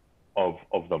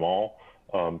of them all,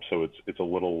 so it's a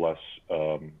little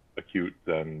less acute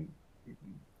than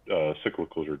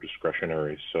cyclicals or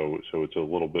discretionary. So it's a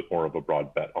little bit more of a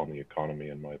broad bet on the economy,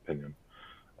 in my opinion.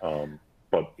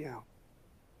 But yeah.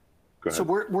 Go ahead. So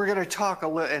we're going to talk a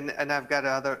little, and I've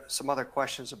got some other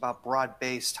questions about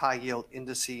broad-based high-yield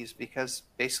indices, because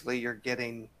basically you're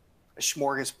getting a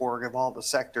smorgasbord of all the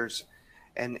sectors,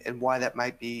 and why that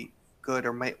might be good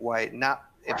or why it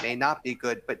may not be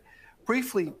good. But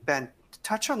briefly, Ben,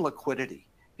 touch on liquidity,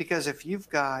 because if you've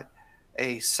got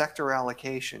a sector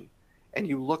allocation and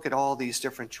you look at all these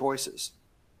different choices,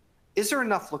 is there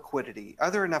enough liquidity? Are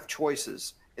there enough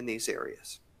choices in these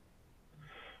areas?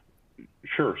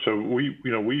 Sure. So we've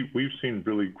seen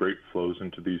really great flows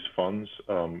into these funds,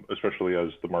 especially as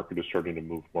the market is starting to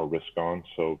move more risk on.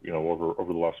 So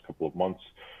over the last couple of months,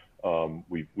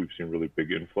 we've seen really big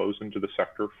inflows into the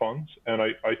sector funds. And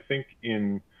I think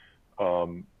in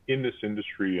this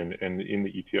industry and in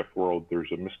the ETF world,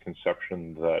 there's a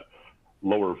misconception that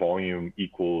lower volume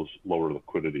equals lower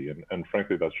liquidity, and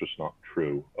frankly, that's just not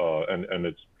true. And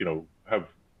it's have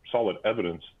solid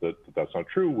evidence that that's not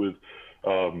true, with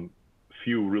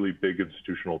few really big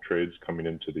institutional trades coming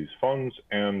into these funds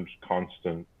and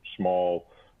constant small,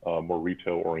 more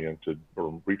retail-oriented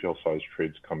or retail-sized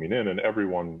trades coming in, and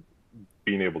everyone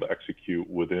being able to execute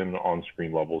within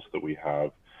on-screen levels that we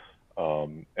have.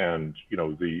 And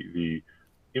the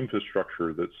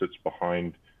infrastructure that sits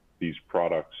behind these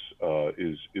products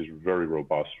is very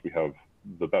robust. We have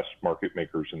the best market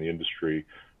makers in the industry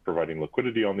providing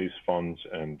liquidity on these funds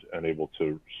and able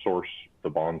to source the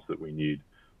bonds that we need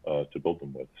to build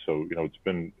them with. So it's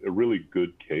been a really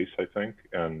good case, I think,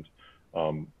 and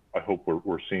I hope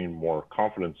we're seeing more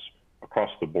confidence across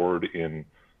the board in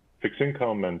fixed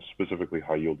income and specifically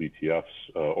high yield ETFs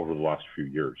over the last few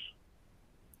years.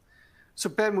 So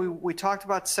Ben, we talked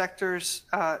about sectors.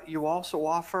 You also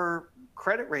offer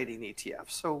credit rating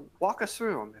ETFs. So walk us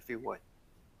through them, if you would.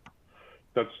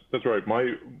 That's right.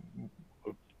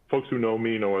 Folks who know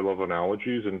me know I love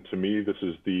analogies, and to me, this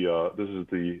is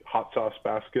the hot sauce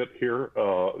basket here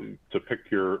to pick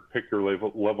your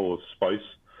level of spice.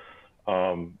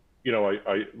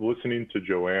 I listening to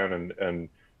JoAnne and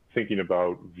thinking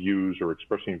about views or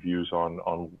expressing views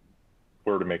on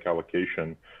where to make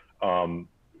allocation.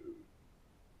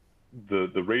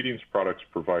 The ratings products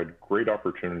provide great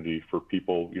opportunity for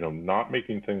people, not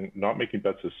making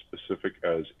bets as specific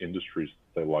as industries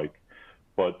that they like,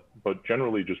 but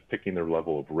generally just picking their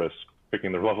level of risk,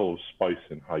 picking their level of spice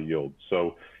in high yield.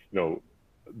 So,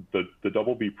 the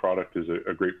BB product is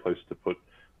a great place to put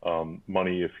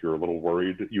money if you're a little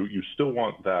worried. You still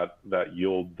want that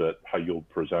yield that high yield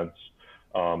presents,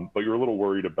 but you're a little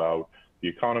worried about the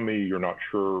economy. You're not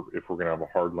sure if we're going to have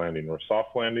a hard landing or a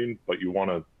soft landing, but you want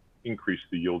to increase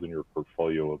the yield in your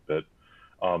portfolio a bit.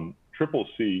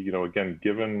 CCC, again,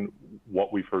 given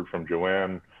what we've heard from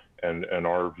JoAnne and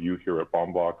our view here at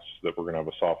BondBloxx that we're going to have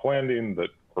a soft landing, that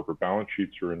corporate balance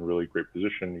sheets are in really great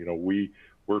position,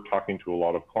 we're talking to a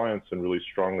lot of clients and really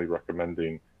strongly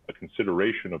recommending a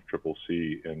consideration of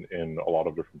CCC in a lot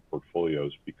of different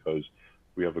portfolios, because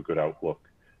we have a good outlook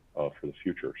for the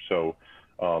future. So,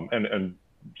 and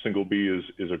single B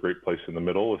is a great place in the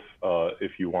middle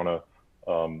if you want to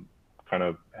kind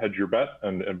of hedge your bet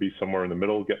and be somewhere in the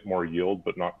middle, get more yield,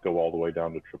 but not go all the way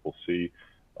down to CCC.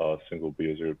 Single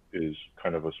B is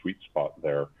kind of a sweet spot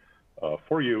there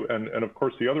for you. And of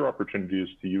course, the other opportunity is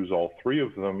to use all three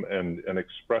of them and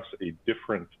express a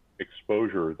different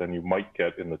exposure than you might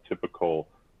get in the typical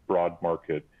broad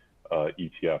market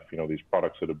ETF. These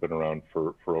products that have been around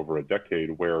for over a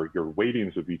decade, where your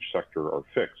weightings of each sector are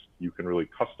fixed. You can really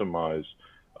customize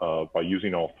by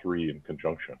using all three in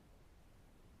conjunction.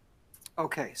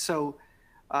 Okay, so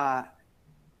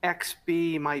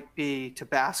XB might be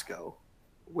Tabasco,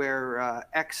 where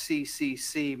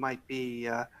XCCC might be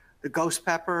the ghost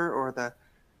pepper or the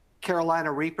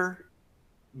Carolina Reaper?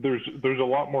 There's a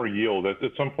lot more yield. At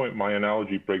some point, my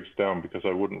analogy breaks down because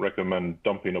I wouldn't recommend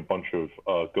dumping a bunch of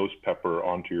ghost pepper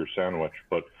onto your sandwich.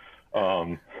 But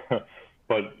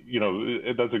but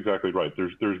that's exactly right.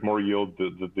 There's more yield.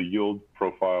 The yield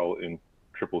profile in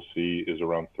Triple C is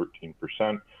around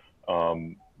 13%.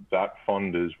 That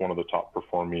fund is one of the top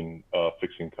performing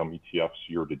fixed income ETFs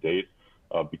year to date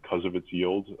because of its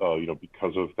yield.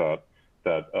 Because of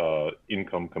that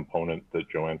income component that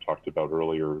JoAnne talked about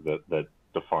earlier that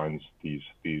defines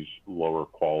these lower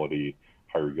quality,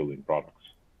 higher yielding products.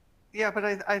 Yeah, but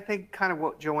I think kind of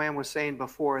what JoAnne was saying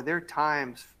before, there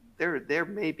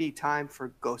may be time for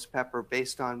ghost pepper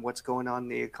based on what's going on in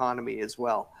the economy as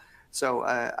well. So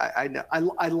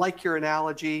I like your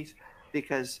analogy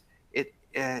because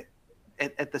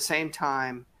at the same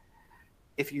time,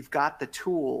 if you've got the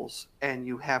tools and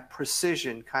you have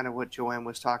precision, kind of what JoAnne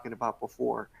was talking about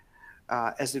before,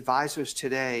 as advisors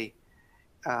today,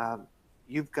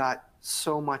 you've got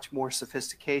so much more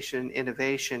sophistication,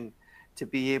 innovation to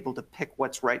be able to pick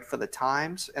what's right for the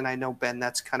times. And I know, Ben,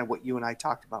 that's kind of what you and I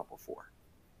talked about before.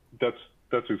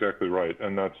 That's exactly right.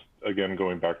 And that's, again,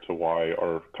 going back to why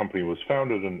our company was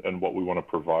founded and what we want to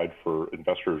provide for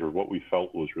investors, or what we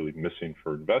felt was really missing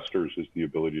for investors, is the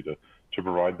ability to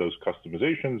provide those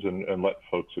customizations and let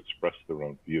folks express their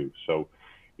own view. So,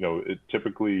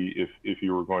 typically, if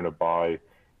you were going to buy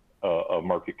a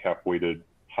market cap weighted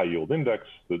high yield index,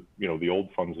 that the old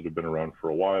funds that have been around for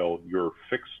a while, you're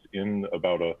fixed in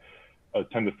about a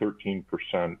 10 to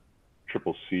 13%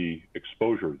 Triple C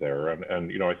exposure there,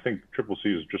 and I think Triple C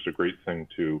is just a great thing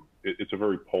it's a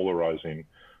very polarizing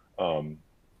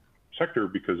sector,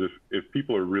 because if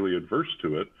people are really adverse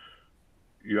to it,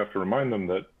 you have to remind them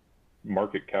that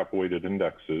market cap weighted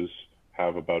indexes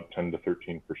have about 10 to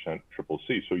 13% Triple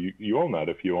C. So you own that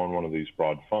if you own one of these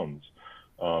broad funds.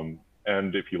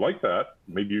 And if you like that,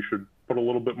 maybe you should put a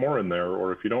little bit more in there,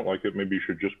 or if you don't like it, maybe you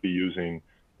should just be using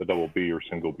the double B or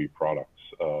single B products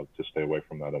to stay away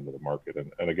from that end of the market.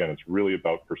 And again, it's really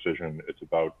about precision. It's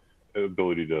about the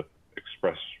ability to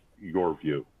express your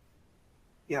view.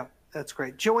 Yeah, that's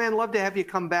great. JoAnne, love to have you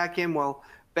come back in while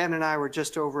Ben and I were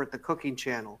just over at the cooking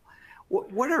channel.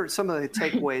 What are some of the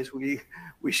takeaways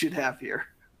we should have here?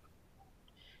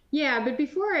 Yeah, but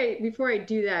before I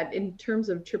do that, in terms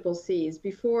of Triple Cs,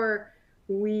 before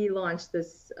we launched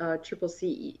this Triple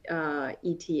C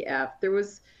ETF, there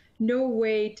was no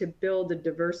way to build a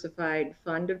diversified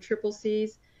fund of Triple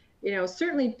Cs.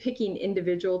 Certainly picking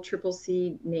individual Triple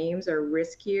C names are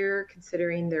riskier,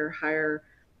 considering their higher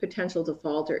potential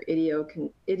default or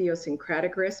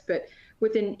idiosyncratic risk. But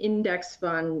with an index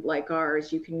fund like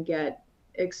ours, you can get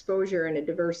exposure in a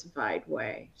diversified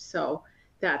way. So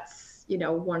that's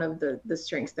one of the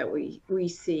strengths that we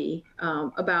see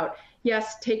about,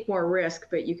 yes, take more risk,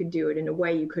 but you could do it in a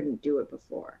way you couldn't do it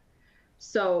before.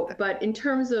 So, but in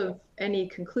terms of any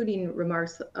concluding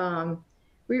remarks,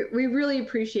 we really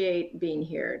appreciate being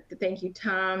here. Thank you,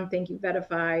 Tom. Thank you,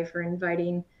 Vetify, for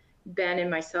inviting Ben and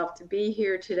myself to be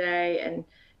here today. And,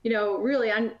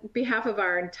 really on behalf of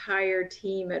our entire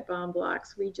team at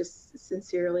BondBloxx, we just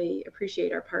sincerely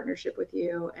appreciate our partnership with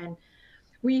you. And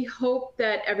we hope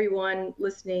that everyone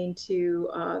listening to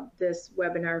this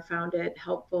webinar found it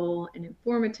helpful and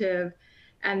informative,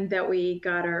 and that we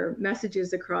got our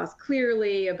messages across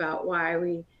clearly about why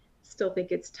we still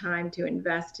think it's time to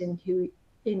invest in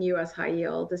U.S. high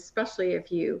yield, especially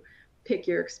if you pick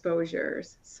your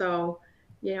exposures. So,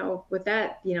 with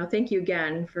that, thank you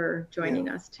again for joining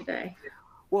us today.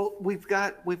 Well, we've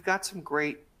got some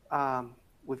great,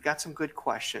 we've got some good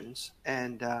questions,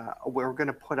 and we're going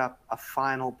to put up a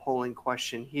final polling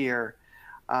question here.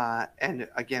 And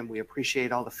again, we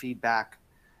appreciate all the feedback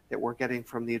that we're getting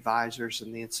from the advisors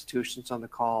and the institutions on the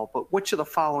call. But which of the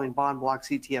following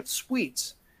BondBloxx ETF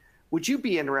suites would you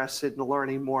be interested in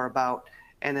learning more about?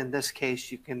 And in this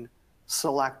case, you can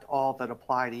select all that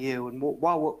apply to you. And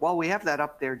while we have that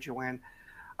up there, JoAnne,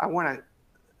 I want to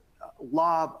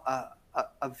lob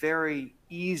a very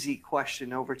easy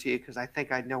question over to you, because I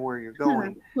think I know where you're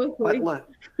going. But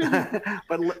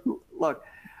look,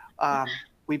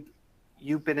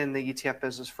 you've been in the ETF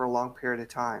business for a long period of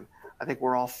time. I think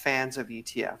we're all fans of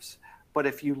ETFs. But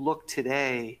if you look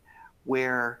today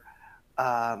where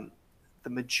the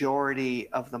majority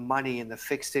of the money in the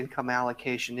fixed income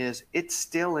allocation is, it's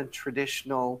still in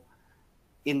traditional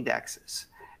indexes.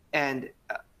 And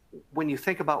when you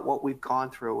think about what we've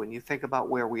gone through, when you think about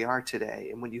where we are today,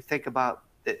 and when you think about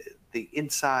the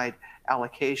inside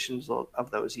allocations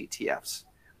of those ETFs,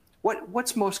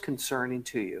 What's most concerning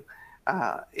to you?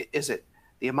 Is it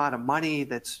the amount of money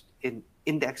that's in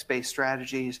index-based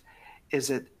strategies? Is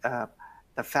it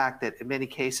the fact that in many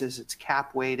cases it's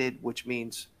cap weighted, which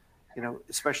means,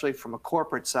 especially from a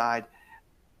corporate side,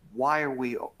 why are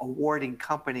we awarding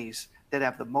companies that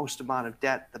have the most amount of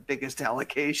debt, the biggest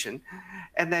allocation?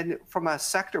 And then from a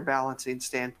sector balancing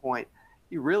standpoint,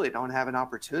 you really don't have an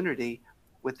opportunity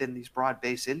within these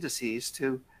broad-based indices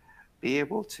to be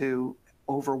able to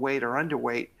overweight or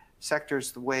underweight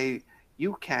sectors the way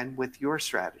you can with your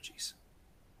strategies.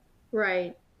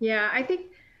 Right. Yeah, I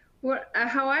think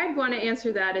how I'd want to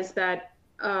answer that is that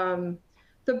the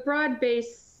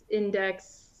broad-based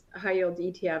index high yield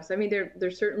ETFs, I mean,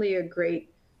 they're certainly a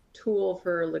great tool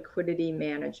for liquidity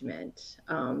management,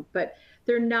 but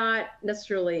they're not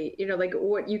necessarily, like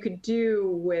what you could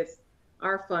do with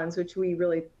our funds, which we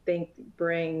really think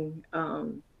bring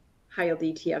high yield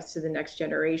ETFs to the next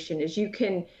generation, is you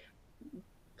can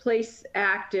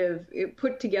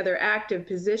put together active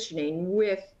positioning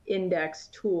with index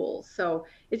tools. So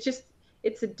it's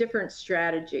a different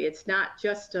strategy. It's not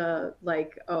just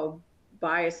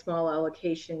buy a small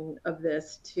allocation of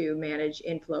this to manage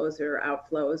inflows or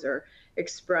outflows or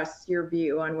express your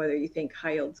view on whether you think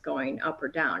high yield's going up or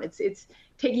down. It's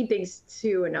taking things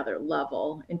to another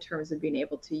level in terms of being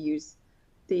able to use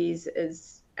these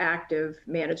as active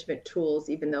management tools,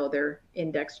 even though they're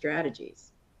index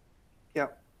strategies.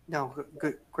 Yep. No,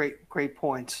 good, great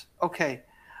points. Okay.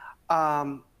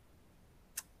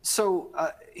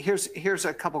 So here's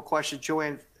a couple questions,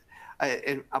 JoAnne.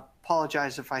 And I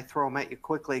apologize if I throw them at you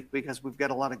quickly because we've got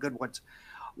a lot of good ones.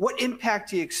 What impact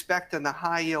do you expect on the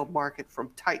high yield market from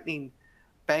tightening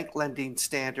bank lending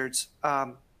standards?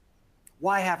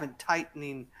 Why haven't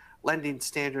tightening lending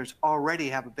standards already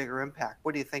have a bigger impact?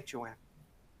 What do you think, JoAnne?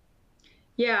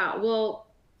 Yeah, well,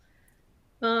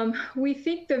 we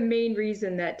think the main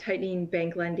reason that tightening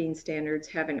bank lending standards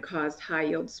haven't caused high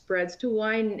yield spreads to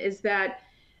widen is that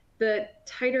the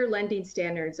tighter lending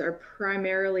standards are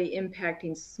primarily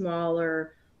impacting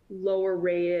smaller, lower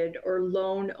rated or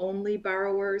loan only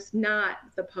borrowers, not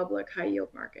the public high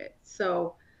yield market.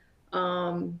 So,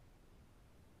 and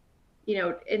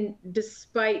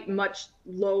despite much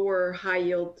lower high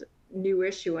yield new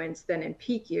issuance than in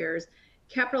peak years,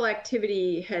 capital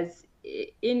activity has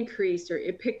increased, or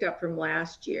it picked up from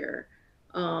last year.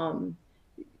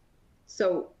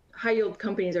 So high yield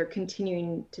companies are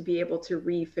continuing to be able to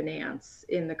refinance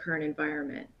in the current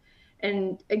environment.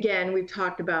 And again, we've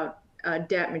talked about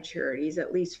debt maturities,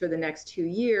 at least for the next 2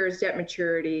 years. Debt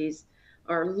maturities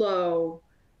are low,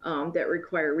 that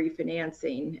require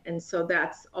refinancing. And so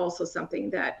that's also something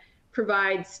that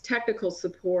provides technical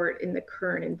support in the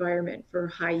current environment for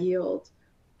high yield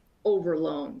over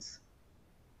loans.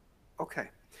 Okay.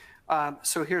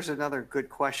 So here's another good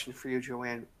question for you,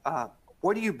 JoAnne.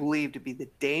 What do you believe to be the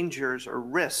dangers or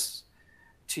risks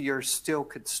to your still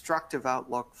constructive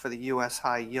outlook for the U.S.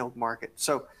 high yield market?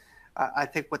 So I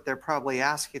think what they're probably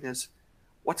asking is,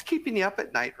 what's keeping you up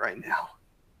at night right now?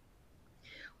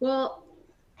 Well,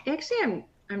 actually,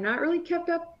 I'm not really kept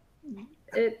up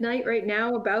at night right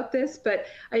now about this, but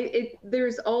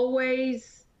there's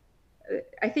always,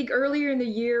 I think earlier in the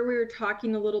year, we were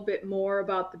talking a little bit more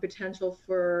about the potential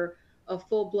for a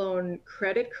full-blown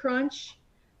credit crunch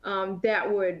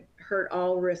that would hurt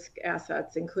all risk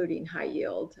assets, including high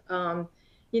yield.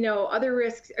 Other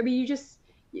risks, I mean,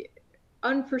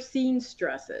 unforeseen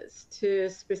stresses to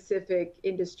specific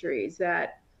industries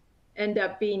that end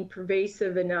up being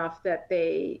pervasive enough that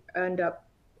they end up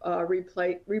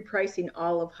repricing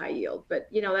all of high yield. But,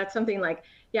 that's something like,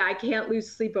 I can't lose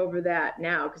sleep over that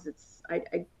now because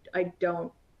I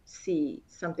don't see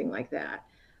something like that.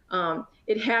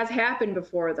 It has happened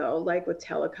before, though, like with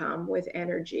telecom, with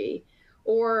energy,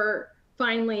 or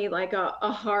finally like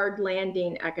a hard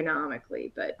landing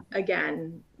economically. But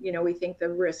again, we think the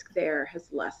risk there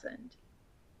has lessened.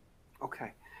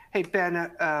 Okay. Hey,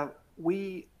 Ben,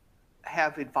 we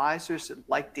have advisors that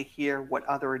like to hear what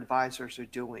other advisors are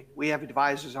doing. We have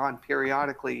advisors on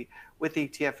periodically with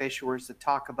ETF issuers that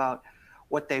talk about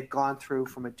what they've gone through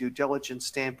from a due diligence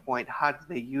standpoint, how do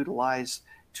they utilize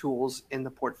tools in the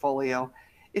portfolio.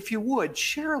 If you would,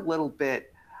 share a little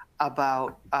bit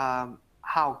about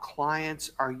how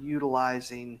clients are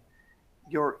utilizing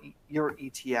your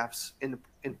ETFs in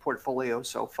portfolio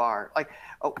so far. Like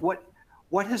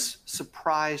what has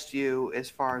surprised you as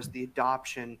far as the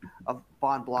adoption of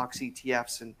BondBloxx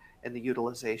ETFs and the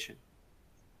utilization?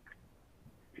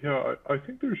 Yeah, I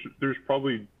think there's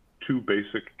probably two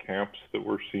basic camps that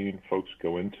we're seeing folks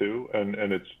go into, and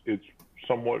it's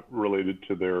somewhat related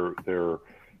to their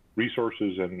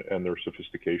resources and their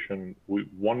sophistication.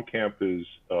 One camp is,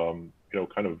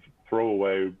 kind of throw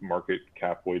away market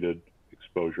cap weighted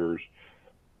exposures,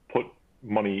 put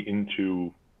money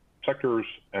into sectors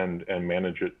and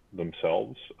manage it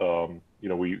themselves.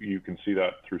 You can see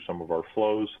that through some of our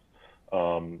flows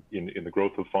in the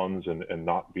growth of funds and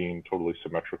not being totally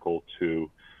symmetrical to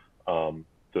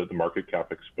the market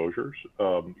cap exposures.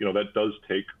 That does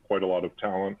take quite a lot of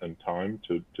talent and time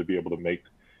to be able to make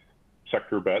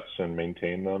sector bets and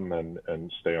maintain them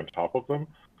and stay on top of them.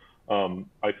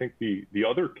 I think the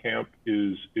other camp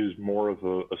is more of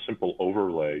a simple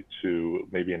overlay to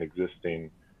maybe an existing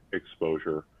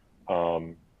exposure.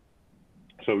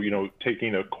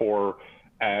 Taking a core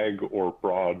ag or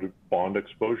broad bond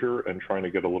exposure and trying to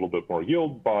get a little bit more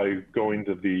yield by going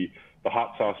to the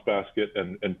hot sauce basket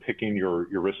and picking your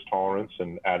risk tolerance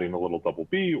and adding a little double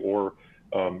B or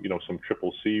some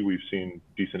triple C. We've seen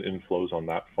decent inflows on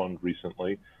that fund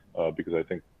recently because I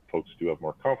think folks do have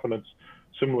more confidence.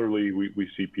 Similarly, we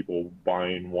see people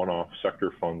buying one-off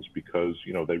sector funds because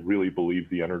they really believe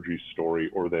the energy story,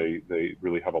 or they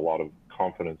really have a lot of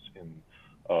confidence in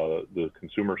the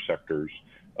consumer sectors,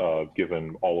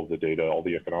 given all of the data, all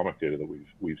the economic data that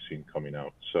we've seen coming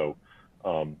out. So,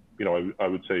 I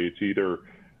would say it's either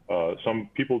some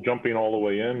people jumping all the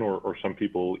way in, or some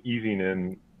people easing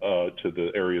in to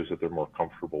the areas that they're more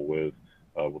comfortable with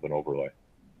an overlay.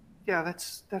 Yeah,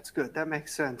 that's good. That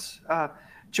makes sense.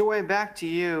 JoAnne, back to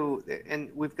you, and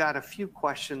we've got a few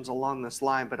questions along this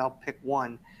line, but I'll pick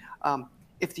one.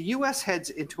 If the U.S. heads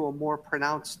into a more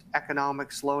pronounced economic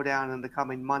slowdown in the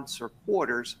coming months or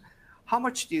quarters, how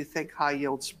much do you think high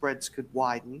yield spreads could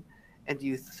widen? And do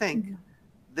you think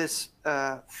this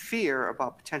fear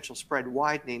about potential spread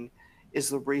widening is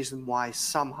the reason why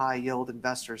some high yield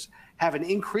investors haven't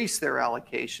increased their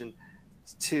allocation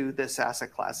to this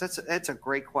asset class? That's a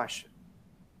great question.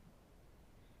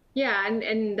 Yeah,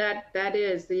 and that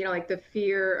is the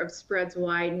fear of spreads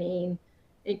widening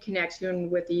in connection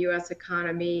with the U.S.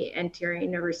 economy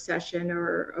entering a recession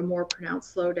or a more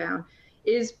pronounced slowdown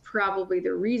is probably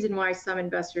the reason why some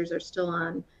investors are still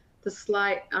on the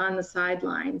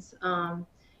sidelines. And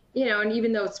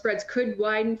even though spreads could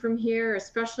widen from here,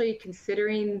 especially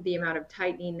considering the amount of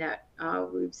tightening that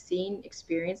we've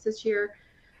experienced this year,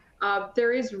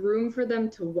 there is room for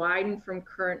them to widen from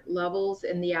current levels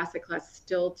and the asset class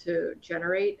still to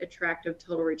generate attractive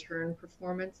total return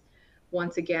performance.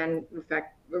 Once again,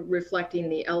 reflecting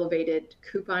the elevated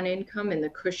coupon income and the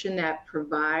cushion that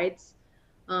provides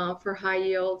for high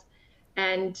yield.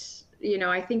 And,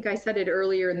 I think I said it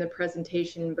earlier in the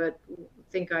presentation, but I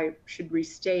think I should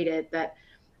restate it, that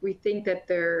we think that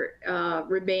there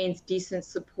remains decent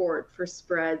support for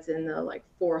spreads in the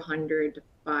 400 to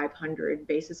 500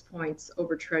 basis points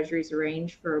over treasuries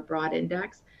range for a broad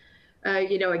index.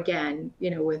 Again,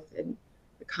 with an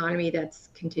economy that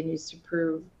continues to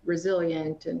prove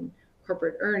resilient and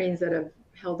corporate earnings that have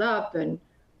held up and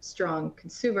strong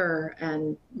consumer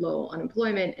and low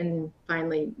unemployment and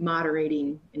finally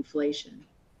moderating inflation.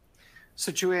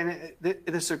 So JoAnne, this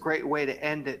is a great way to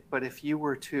end it, but if you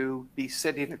were to be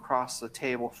sitting across the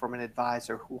table from an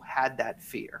advisor who had that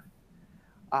fear,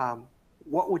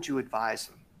 what would you advise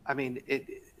them? I mean,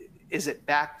 is it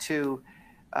back to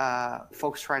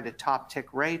folks trying to top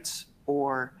tick rates,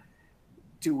 or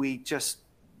do we just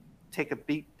take a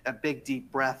big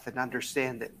deep breath and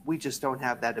understand that we just don't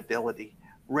have that ability?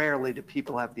 Rarely do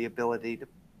people have the ability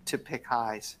to pick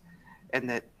highs, and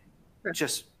that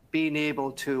just being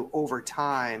able to, over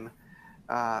time,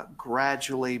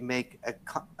 gradually make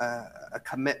a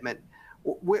commitment.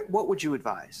 What would you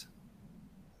advise?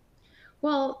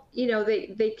 Well,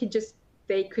 they could just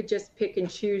pick and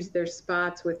choose their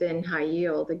spots within high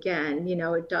yield. Again,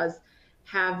 it does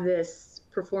have this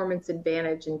performance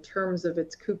advantage in terms of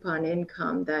its coupon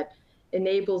income that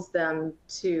enables them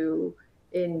to,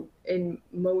 in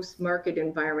most market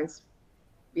environments,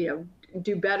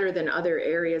 do better than other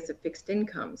areas of fixed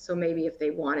income. So maybe if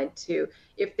they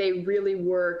really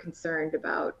were concerned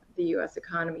about the U.S.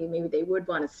 economy, maybe they would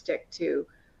want to stick to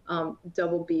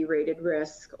double B rated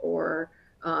risk or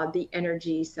the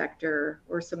energy sector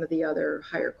or some of the other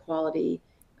higher quality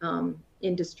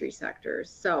industry sectors.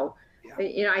 So,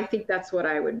 I think that's what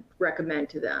I would recommend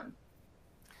to them.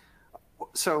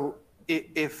 So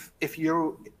if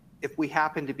we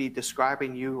happen to be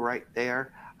describing you right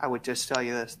there, I would just tell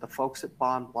you this: the folks at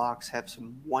BondBloxx have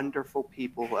some wonderful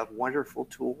people who have wonderful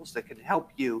tools that can help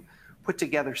you put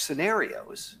together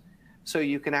scenarios so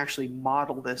you can actually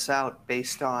model this out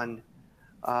based on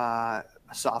a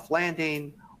soft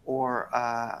landing or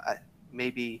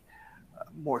maybe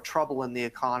more trouble in the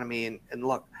economy. And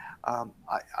look,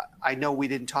 I know we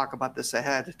didn't talk about this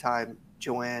ahead of time,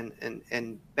 JoAnne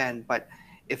and Ben, but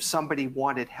if somebody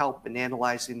wanted help in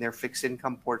analyzing their fixed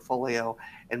income portfolio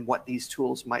and what these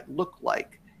tools might look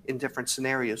like in different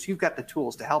scenarios, you've got the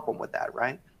tools to help them with that,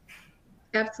 right?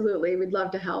 Absolutely. We'd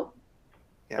love to help.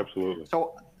 Yeah. Absolutely.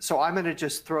 So I'm going to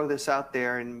just throw this out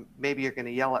there, and maybe you're going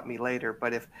to yell at me later,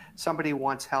 but if somebody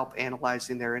wants help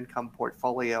analyzing their income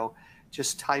portfolio,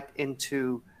 just type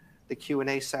into the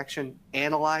Q&A section,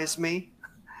 "analyze me,"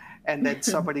 and then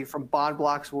somebody from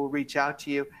BondBloxx will reach out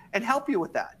to you and help you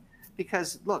with that.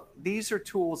 Because look, these are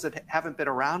tools that haven't been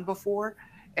around before,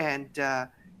 and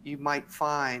you might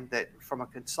find that from a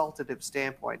consultative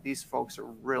standpoint, these folks are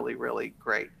really, really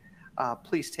great.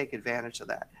 Please take advantage of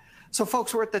that. So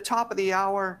folks, we're at the top of the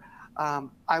hour.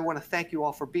 I want to thank you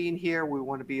all for being here. We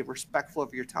want to be respectful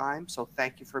of your time, so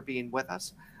thank you for being with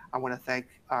us. I want to thank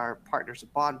our partners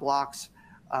at BondBloxx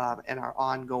and our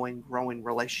ongoing growing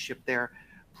relationship there.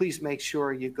 Please make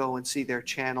sure you go and see their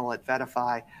channel at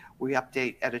Vetify. We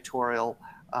update editorial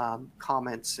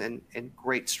comments and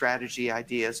great strategy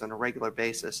ideas on a regular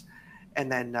basis. And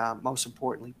then most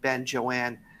importantly, Ben,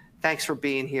 JoAnne, thanks for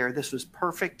being here. This was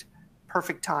perfect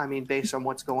timing based on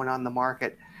what's going on in the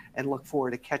market, and look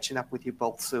forward to catching up with you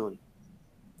both soon.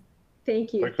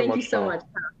 Thank you. Thank you so much.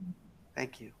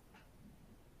 Thank you.